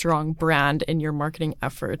that strong brand in your marketing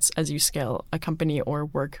efforts as you scale a company or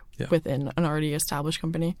work within an already established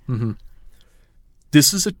company?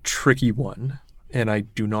 This is a tricky one, and I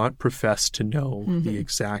do not profess to know the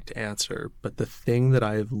exact answer, but the thing that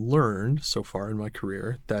I have learned so far in my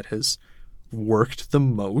career that has worked the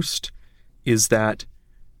most is that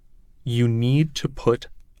you need to put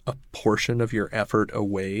a portion of your effort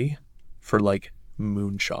away for like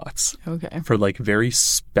moonshots. Okay. For like very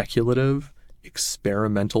speculative,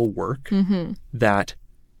 experimental work that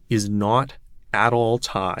is not at all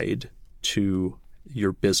tied to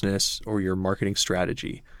your business or your marketing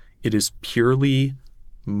strategy. It is purely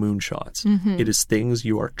moonshots. It is things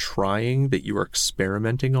you are trying, that you are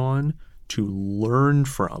experimenting on to learn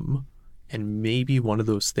from, and maybe one of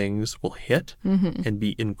those things will hit and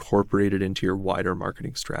be incorporated into your wider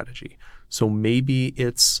marketing strategy. So maybe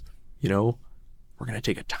it's, we're going to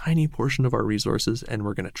take a tiny portion of our resources and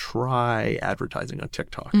we're going to try advertising on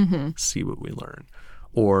TikTok, see what we learn.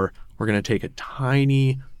 Or we're going to take a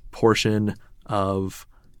tiny portion of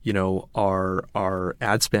our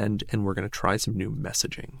ad spend and we're going to try some new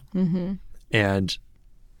messaging. And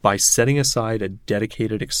by setting aside a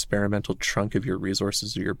dedicated experimental chunk of your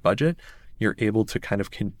resources or your budget, you're able to kind of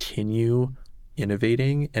continue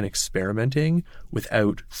innovating and experimenting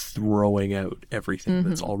without throwing out everything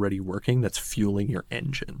that's already working, that's fueling your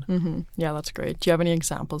engine. Yeah, that's great. Do you have any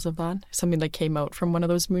examples of that? Something that came out from one of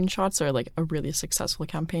those moonshots or like a really successful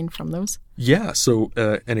campaign from those? Yeah. So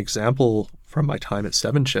an example from my time at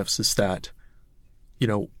 7 Shifts is that,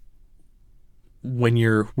 when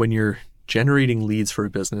you're generating leads for a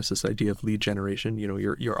business, this idea of lead generation,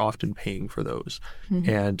 you're often paying for those.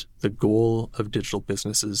 And the goal of digital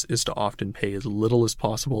businesses is to often pay as little as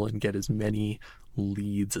possible and get as many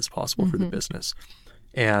leads as possible for the business.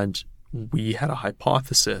 And we had a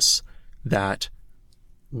hypothesis that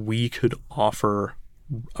we could offer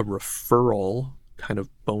a referral kind of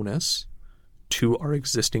bonus to our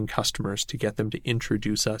existing customers to get them to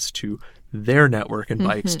introduce us to their network and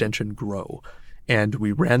by extension grow. And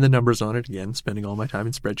we ran the numbers on it again, spending all my time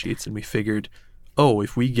in spreadsheets, and we figured,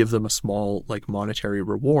 if we give them a small like monetary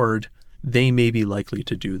reward, they may be likely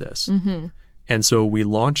to do this. And so we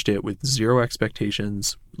launched it with zero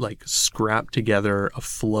expectations, like scrapped together a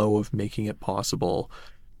flow of making it possible,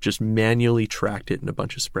 just manually tracked it in a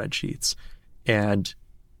bunch of spreadsheets. And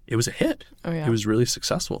it was a hit. Oh, yeah. It was really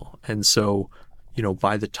successful. And so,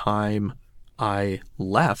 by the time I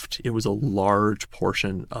left, it was a large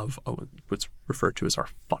portion of what's referred to as our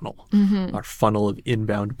funnel of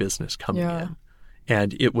inbound business coming in.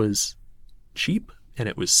 And it was cheap and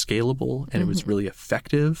it was scalable and it was really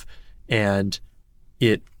effective. And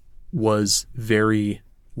it was very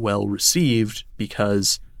well received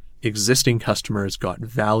because existing customers got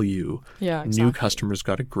value, Yeah, exactly. new customers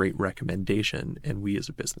got a great recommendation, and we as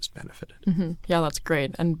a business benefited. Mm-hmm. Yeah, that's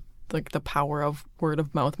great. And like the power of word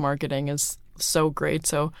of mouth marketing is so great.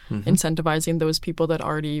 So incentivizing those people that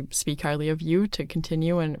already speak highly of you to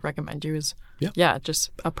continue and recommend you is,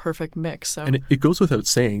 just a perfect mix. So And it goes without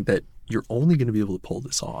saying that you're only going to be able to pull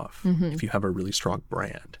this off if you have a really strong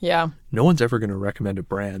brand. yeah, No one's ever going to recommend a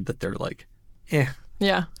brand that they're like, yeah,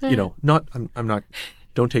 you know, not, I'm not,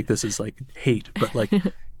 don't take this as like hate, but like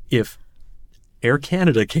if Air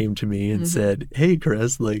Canada came to me and said, hey,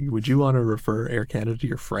 Chris, like, would you want to refer Air Canada to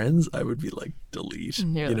your friends? I would be like, delete,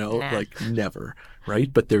 You're you know, like, nah. like never,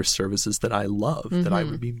 right? But there's services that I love that I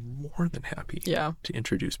would be more than happy to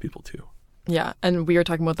introduce people to. Yeah, and we were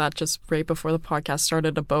talking about that just right before the podcast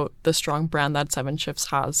started about the strong brand that Seven Shifts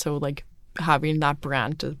has. So like having that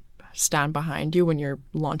brand to stand behind you when you're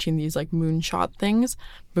launching these like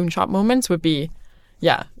moonshot moments would be,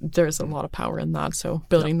 there's a lot of power in that. So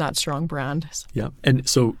building that strong brand. Yeah. And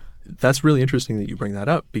so that's really interesting that you bring that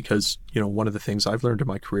up because, you know, one of the things I've learned in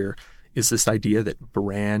my career is this idea that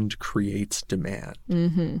brand creates demand.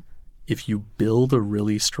 Mm-hmm. If you build a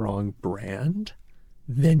really strong brand,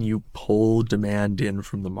 then you pull demand in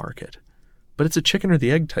from the market. But it's a chicken or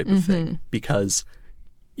the egg type of thing because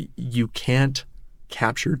you can't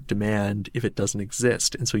capture demand if it doesn't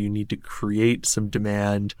exist. And so you need to create some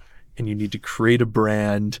demand and you need to create a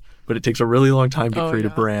brand, but it takes a really long time to create a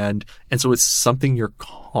brand. And so it's something you're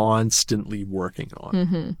constantly working on.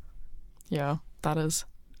 Mm-hmm. Yeah, that is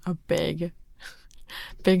a big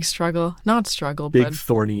struggle. Not struggle, big but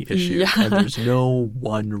thorny issue. Yeah. And there's no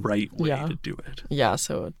one right way to do it. Yeah,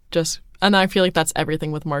 so and I feel like that's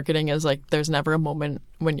everything with marketing is like there's never a moment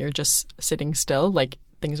when you're just sitting still. Like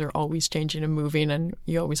things are always changing and moving and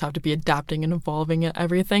you always have to be adapting and evolving at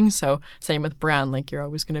everything. So same with brand, like you're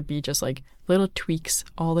always going to be just like little tweaks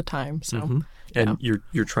all the time. So and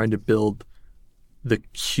you're trying to build the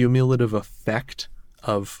cumulative effect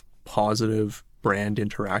of positive brand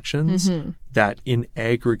interactions that in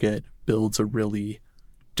aggregate builds a really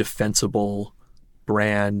defensible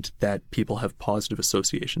brand that people have positive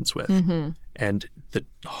associations with. And the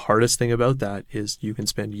hardest thing about that is you can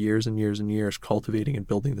spend years and years and years cultivating and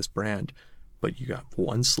building this brand, but you got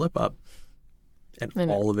one slip up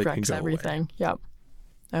and all of it can go everything. away. Yep.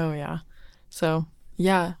 Oh yeah. So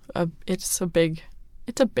yeah, it's a big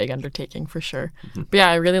undertaking for sure. But yeah,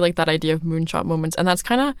 I really like that idea of moonshot moments, and that's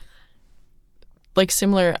kind of like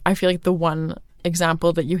similar. I feel like the one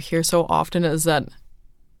example that you hear so often is that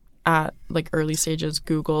at like early stages,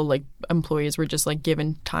 Google, like employees were just like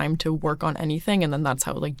given time to work on anything, and then that's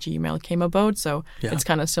how like Gmail came about. So it's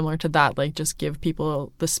kind of similar to that, like just give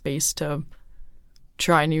people the space to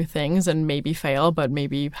try new things and maybe fail, but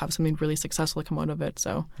maybe have something really successful come out of it.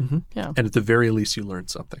 So yeah. And at the very least, you learned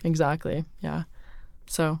something. Exactly. Yeah.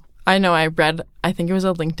 So I know I think it was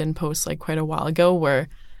a LinkedIn post like quite a while ago where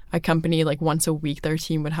a company like once a week, their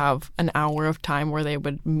team would have an hour of time where they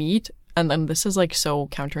would meet. And then this is like so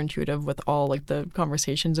counterintuitive with all like the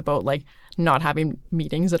conversations about like not having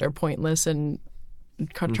meetings that are pointless and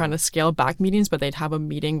trying to scale back meetings, but they'd have a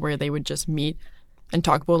meeting where they would just meet and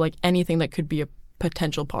talk about like anything that could be a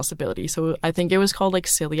potential possibility. So I think it was called like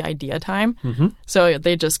silly idea time. So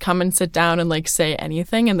they just come and sit down and like say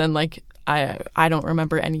anything. And then like I don't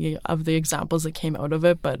remember any of the examples that came out of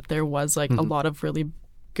it, but there was like a lot of really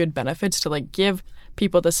good benefits to like give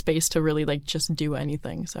people the space to really like just do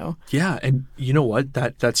anything. So yeah, and you know what,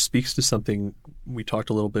 that speaks to something we talked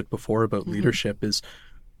a little bit before about leadership is,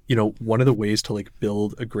 you know, one of the ways to like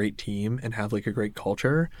build a great team and have like a great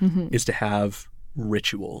culture is to have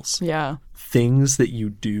rituals. Yeah. Things that you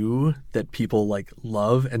do that people like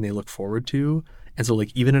love and they look forward to. And so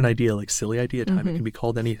like even an idea like silly idea time, it can be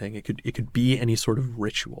called anything. It could be any sort of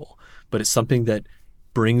ritual, but it's something that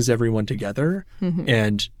brings everyone together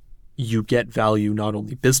and you get value, not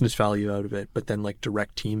only business value out of it, but then like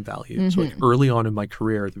direct team value. So like early on in my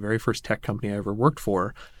career, the very first tech company I ever worked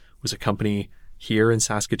for was a company here in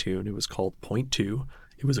Saskatoon. It was called Point 2.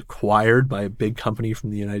 It was acquired by a big company from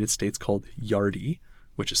the United States called Yardi,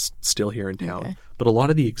 which is still here in town. Okay. But a lot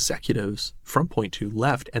of the executives from Point 2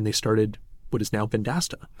 left and they started what is now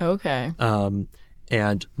Vendasta. Okay.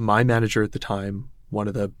 And my manager at the time, one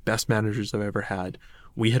of the best managers I've ever had,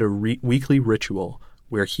 we had a weekly ritual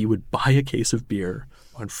where he would buy a case of beer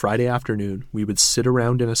on Friday afternoon. We would sit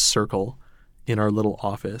around in a circle in our little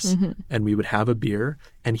office and we would have a beer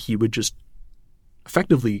and he would just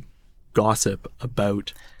effectively gossip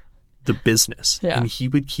about the business. Yeah. And he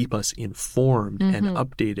would keep us informed and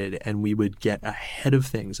updated and we would get ahead of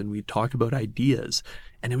things and we'd talk about ideas.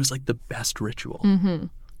 And it was like the best ritual.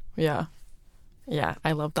 Yeah. Yeah,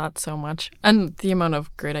 I love that so much. And the amount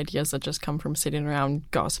of great ideas that just come from sitting around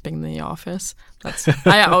gossiping in the office.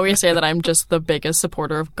 I always say that I'm just the biggest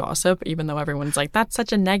supporter of gossip, even though everyone's like, that's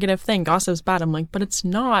such a negative thing. Gossip's bad. I'm like, but it's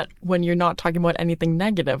not when you're not talking about anything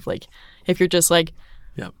negative. Like, if you're just like,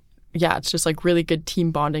 yeah, it's just like really good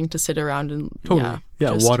team bonding to sit around and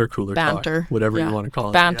water cooler banter, talk, whatever you want to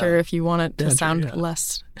call it. Banter, if you want it to sound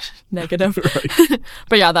less negative.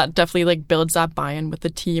 But yeah, that definitely like builds that buy-in with the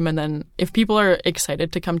team. And then if people are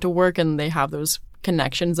excited to come to work and they have those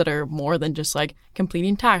connections that are more than just like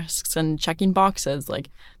completing tasks and checking boxes, like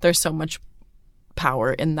there's so much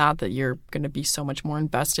power in that you're going to be so much more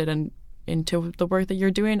invested into the work that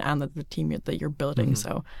you're doing and the team that you're building.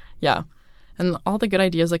 So yeah. And all the good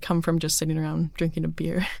ideas that come from just sitting around drinking a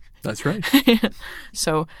beer. That's right.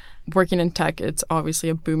 So working in tech, it's obviously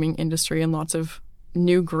a booming industry and lots of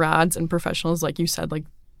new grads and professionals, like you said, like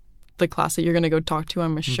the class that you're going to go talk to,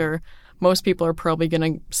 I'm sure most people are probably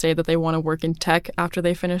going to say that they want to work in tech after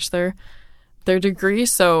they finish their degree.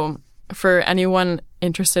 So for anyone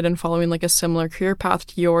interested in following like a similar career path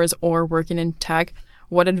to yours or working in tech,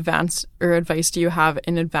 what advice do you have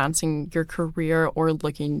in advancing your career or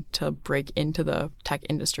looking to break into the tech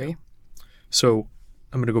industry? So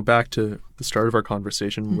I'm going to go back to the start of our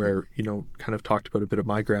conversation where, kind of talked about a bit of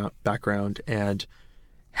my background, and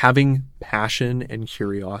having passion and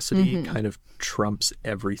curiosity kind of trumps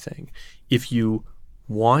everything. If you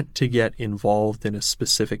want to get involved in a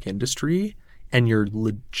specific industry and you're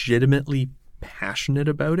legitimately passionate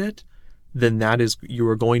about it, then you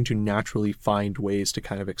are going to naturally find ways to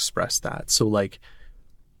kind of express that. So like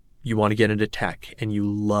you want to get into tech and you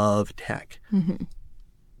love tech,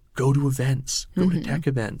 go to events, go to tech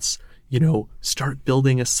events, start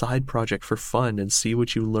building a side project for fun and see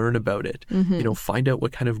what you learn about it. Find out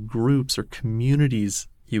what kind of groups or communities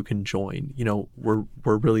you can join. We're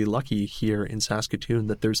really lucky here in Saskatoon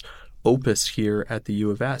that there's Opus here at the U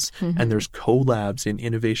of S and there's collabs in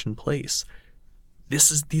Innovation Place.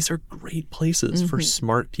 These are great places for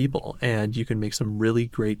smart people, and you can make some really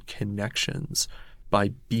great connections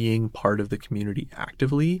by being part of the community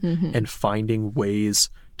actively and finding ways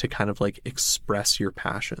to kind of like express your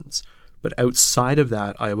passions. But outside of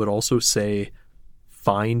that, I would also say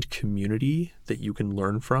find community that you can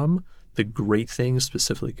learn from. The great thing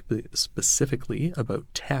specifically about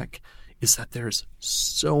tech is that there's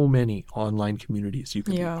so many online communities you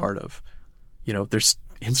can be part of. There's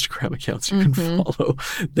Instagram accounts you can follow.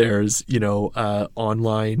 There's,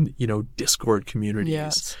 online, Discord communities.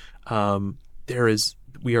 Yes.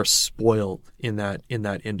 We are spoiled in that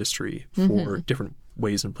industry for different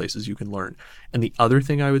ways and places you can learn. And the other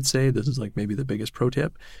thing I would say, this is like maybe the biggest pro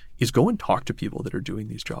tip, is go and talk to people that are doing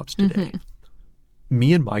these jobs today.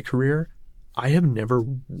 Me in my career, I have never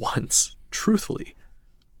once, truthfully,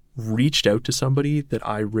 reached out to somebody that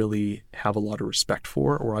I really have a lot of respect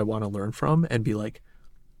for or I want to learn from and be like,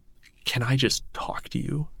 can I just talk to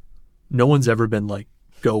you? No one's ever been like,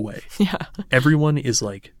 go away. Yeah. Everyone is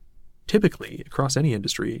like, typically across any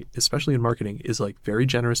industry, especially in marketing, is like very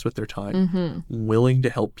generous with their time, willing to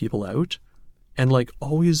help people out, and like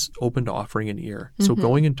always open to offering an ear. So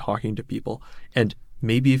going and talking to people, and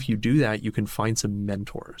maybe if you do that, you can find some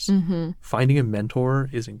mentors. Finding a mentor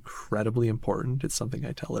is incredibly important. It's something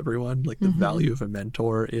I tell everyone, like the value of a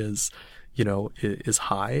mentor is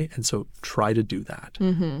high. And so try to do that.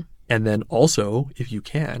 And then also, if you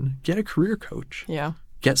can, get a career coach. Yeah.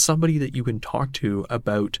 Get somebody that you can talk to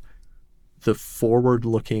about the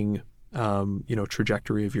forward-looking,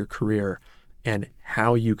 trajectory of your career and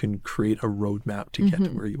how you can create a roadmap to get to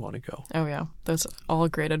where you want to go. Oh, yeah. That's all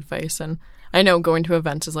great advice. And I know going to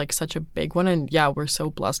events is like such a big one. And yeah, we're so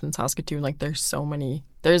blessed in Saskatoon. Like there's so many.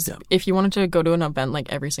 If you wanted to go to an event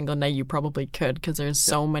like every single night, you probably could because there's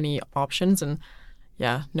so many options. And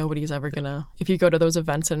yeah, nobody's ever going to, if you go to those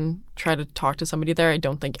events and try to talk to somebody there, I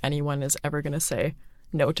don't think anyone is ever going to say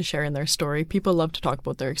no to sharing their story. People love to talk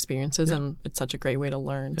about their experiences and it's such a great way to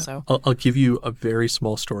learn. Yeah. So I'll give you a very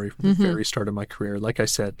small story from the very start of my career. Like I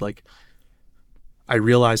said, I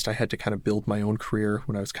realized I had to kind of build my own career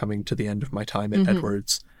when I was coming to the end of my time at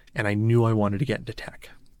Edwards, and I knew I wanted to get into tech.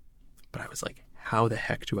 But I was like, how the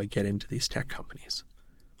heck do I get into these tech companies?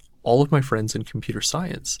 All of my friends in computer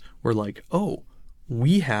science were like, oh,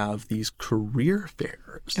 we have these career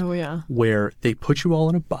fairs where they put you all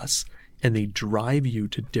on a bus and they drive you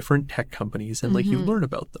to different tech companies and you learn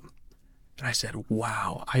about them. And I said,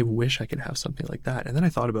 wow, I wish I could have something like that. And then I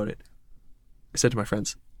thought about it. I said to my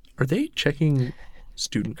friends, are they checking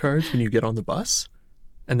student cards when you get on the bus?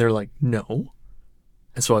 And they're like, no.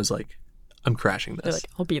 And so I was like, I'm crashing this. They're like,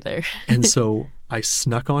 I'll be there. And so I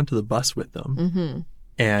snuck onto the bus with them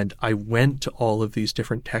And I went to all of these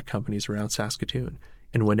different tech companies around Saskatoon.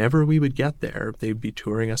 And whenever we would get there, they'd be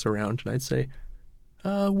touring us around and I'd say,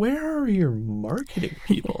 where are your marketing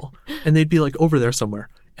people? And they'd be like, over there somewhere.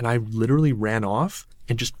 And I literally ran off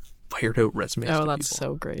and just fired out resumes to Oh, that's people.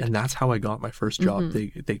 so great. And that's how I got my first job.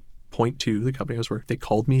 They point to the company I was working. They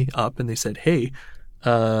called me up and they said, hey,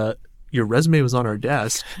 your resume was on our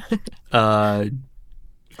desk.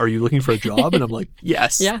 Are you looking for a job? And I'm like,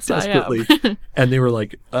 yes, desperately. I am. And they were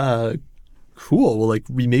like, cool. Well, like,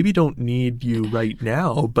 we maybe don't need you right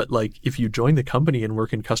now, but like, if you join the company and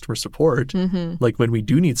work in customer support, like when we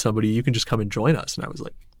do need somebody, you can just come and join us. And I was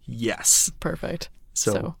like, yes. Perfect.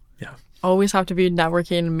 So yeah. Always have to be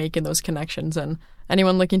networking and making those connections. And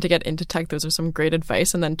anyone looking to get into tech, those are some great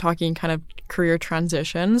advice. And then talking kind of career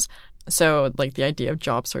transitions. So like the idea of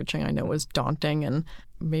job searching, I know was daunting and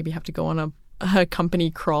maybe have to go on a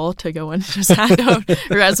company crawl to go and just hand out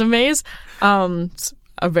resumes. It's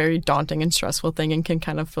a very daunting and stressful thing and can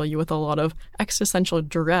kind of fill you with a lot of existential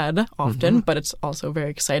dread often, but it's also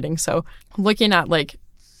very exciting. So looking at like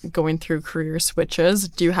going through career switches,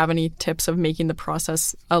 do you have any tips of making the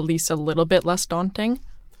process at least a little bit less daunting?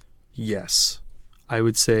 Yes. I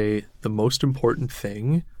would say the most important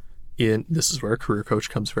thing this is where a career coach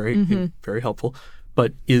comes very helpful,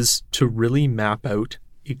 but is to really map out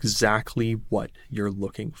exactly what you're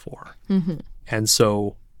looking for. And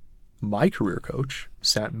so my career coach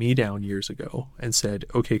sat me down years ago and said,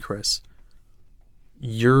 okay, Chris,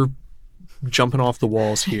 you're jumping off the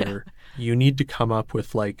walls here. You need to come up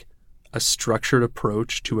with like a structured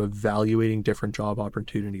approach to evaluating different job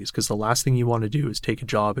opportunities, because the last thing you want to do is take a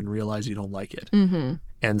job and realize you don't like it.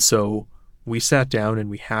 And so we sat down and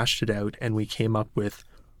we hashed it out and we came up with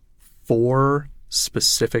 4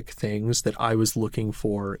 specific things that I was looking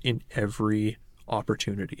for in every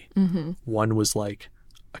opportunity. One was like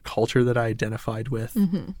a culture that I identified with,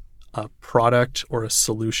 a product or a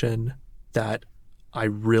solution that I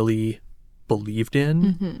really believed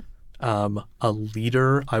in, a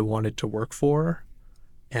leader I wanted to work for,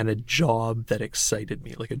 and a job that excited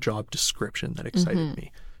me, like a job description that excited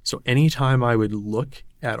me. So anytime I would look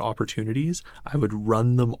at opportunities, I would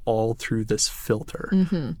run them all through this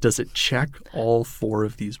filter. Does it check all 4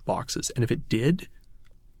 of these boxes? And if it did,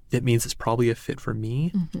 it means it's probably a fit for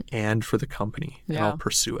me and for the company, and I'll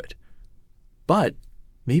pursue it. But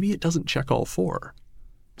maybe it doesn't check all 4.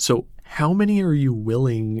 So how many are you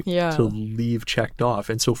willing to leave checked off?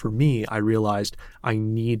 And so for me, I realized I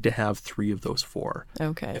need to have 3 of those 4.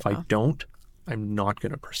 Okay. If I don't, I'm not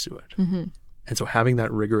going to pursue it. And so having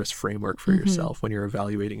that rigorous framework for yourself when you're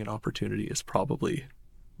evaluating an opportunity is probably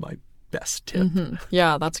my best tip.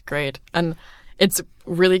 Yeah, that's great. And it's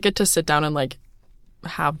really good to sit down and like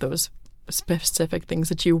have those specific things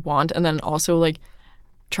that you want. And then also like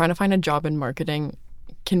trying to find a job in marketing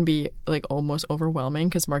can be like almost overwhelming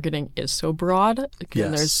because marketing is so broad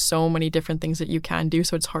and there's so many different things that you can do.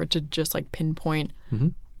 So it's hard to just like pinpoint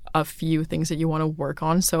a few things that you want to work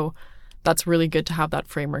on. So that's really good to have that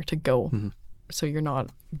framework to go. So you're not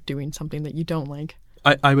doing something that you don't like.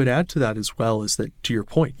 I would add to that as well is that, to your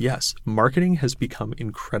point, yes, marketing has become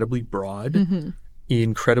incredibly broad,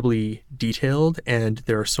 incredibly detailed, and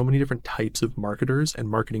there are so many different types of marketers and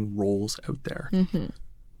marketing roles out there.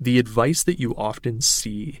 The advice that you often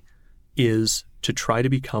see is to try to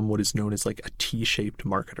become what is known as like a T-shaped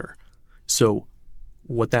marketer. So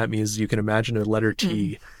what that means is you can imagine a letter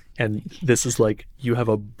T, and this is like you have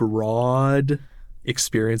a broad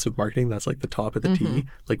experience of marketing that's like the top of the T,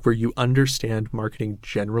 like where you understand marketing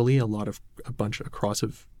generally a bunch across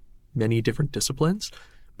of many different disciplines,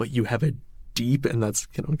 but you have a deep, and that's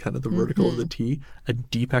kind of the vertical of the T, a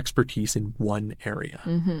deep expertise in one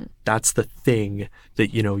area. That's the thing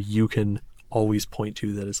that you can always point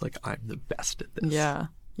to that is like, I'm the best at this.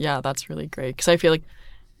 Yeah, that's really great because I feel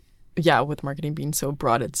like with marketing being so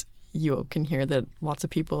broad, you can hear that lots of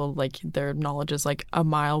people like their knowledge is like a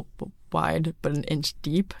mile wide but an inch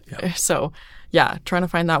deep. So trying to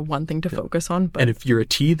find that one thing to focus on. But... And if you're a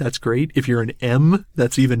T, that's great. If you're an M,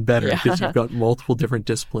 that's even better because you've got multiple different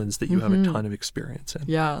disciplines that you have a ton of experience in.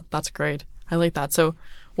 Yeah, that's great. I like that. So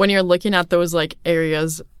when you're looking at those like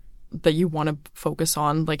areas that you want to focus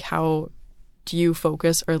on, like how do you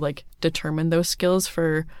focus or like determine those skills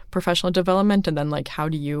for professional development? And then like how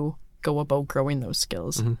do you go about growing those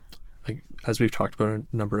skills? Like, as we've talked about a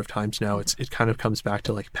number of times now, it kind of comes back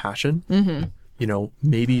to like passion.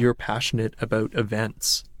 Maybe you're passionate about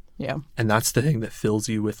events. And that's the thing that fills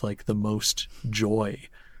you with like the most joy.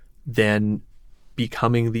 Then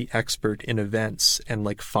becoming the expert in events and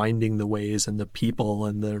like finding the ways and the people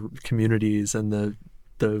and the communities and the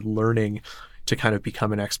learning to kind of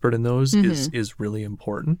become an expert in those is really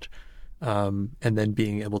important. And then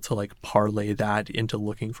being able to like parlay that into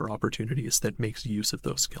looking for opportunities that makes use of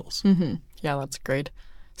those skills. Yeah, that's great.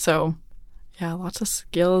 So yeah, lots of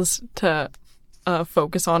skills to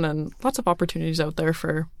focus on and lots of opportunities out there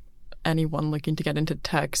for anyone looking to get into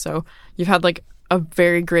tech. So you've had like a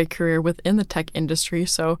very great career within the tech industry.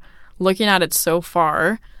 So looking at it so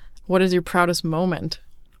far, what is your proudest moment?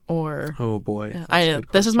 Or oh boy,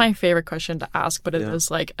 this is my favorite question to ask, but it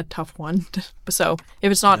is like a tough one. So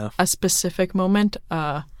if it's not a specific moment,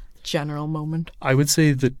 a general moment. I would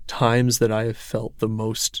say the times that I have felt the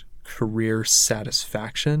most career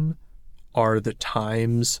satisfaction are the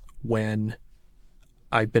times when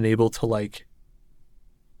I've been able to like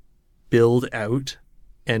build out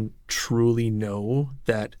and truly know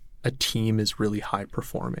that a team is really high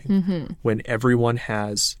performing. When everyone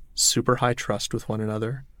has super high trust with one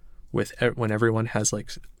another, when everyone has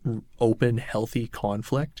like open, healthy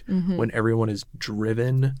conflict, when everyone is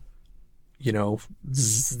driven, you know,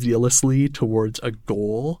 zealously towards a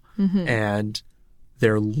goal, and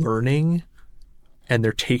they're learning and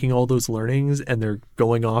they're taking all those learnings and they're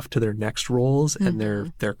going off to their next roles and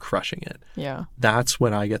they're crushing it. Yeah. That's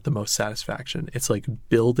when I get the most satisfaction. It's like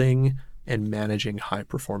building and managing high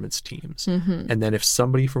performance teams. And then if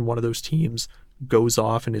somebody from one of those teams goes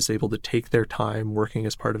off and is able to take their time working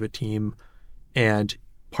as part of a team and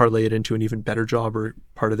parlay it into an even better job or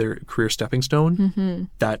part of their career stepping stone,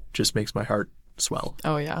 that just makes my heart swell.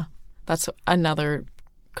 Oh yeah. That's another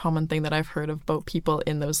common thing that I've heard about people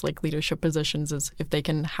in those like leadership positions is if they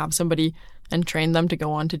can have somebody and train them to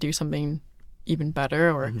go on to do something even better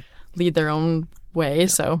or lead their own way.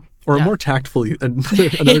 So or more tactfully.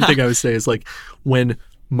 Another thing I would say is like when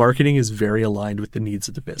marketing is very aligned with the needs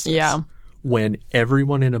of the business. Yeah. When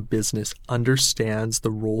everyone in a business understands the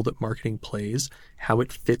role that marketing plays, how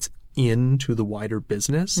it fits into the wider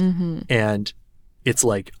business, and it's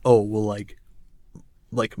like, oh, well,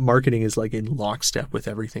 like marketing is like in lockstep with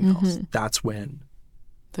everything else. That's when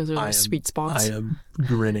those are the sweet spots. I am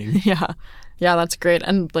grinning. Yeah, that's great.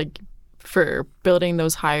 And like for building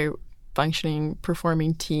those high functioning,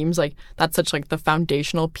 performing teams, like that's such like the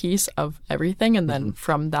foundational piece of everything, and then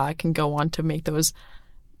from that can go on to make those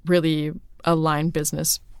really aligned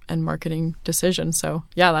business and marketing decisions. So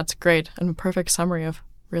yeah, that's great and a perfect summary of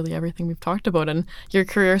really everything we've talked about and your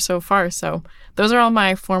career so far. So those are all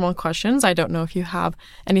my formal questions. I don't know if you have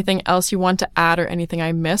anything else you want to add or anything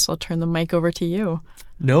I missed. I'll turn the mic over to you.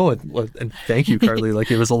 No, and thank you, Carly. Like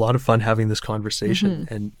it was a lot of fun having this conversation.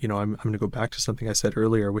 And you know, I'm going to go back to something I said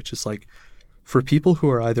earlier, which is like for people who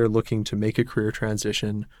are either looking to make a career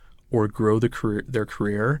transition or grow their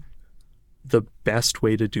career, the best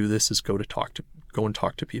way to do this is go and talk to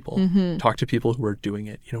people. Talk to people who are doing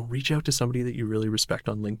it. You know, reach out to somebody that you really respect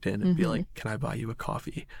on LinkedIn and be like, can I buy you a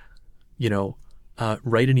coffee? You know,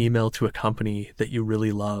 write an email to a company that you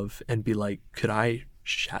really love and be like, could I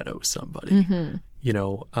shadow somebody? You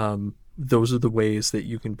know, those are the ways that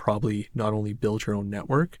you can probably not only build your own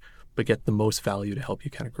network, but get the most value to help you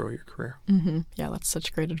kind of grow your career. Yeah, that's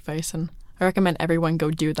such great advice. And I recommend everyone go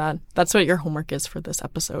do that. That's what your homework is for this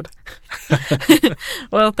episode.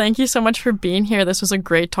 Well, thank you so much for being here. This was a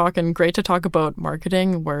great talk and great to talk about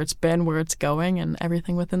marketing, where it's been, where it's going, and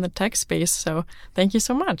everything within the tech space. So thank you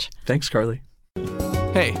so much. Thanks, Carly.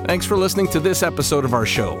 Hey, thanks for listening to this episode of our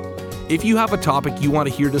show. If you have a topic you want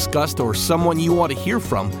to hear discussed or someone you want to hear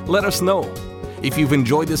from, let us know. If you've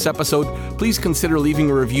enjoyed this episode, please consider leaving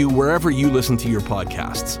a review wherever you listen to your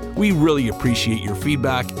podcasts. We really appreciate your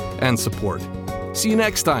feedback and support. See you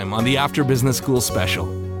next time on the After Business School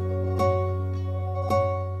Special.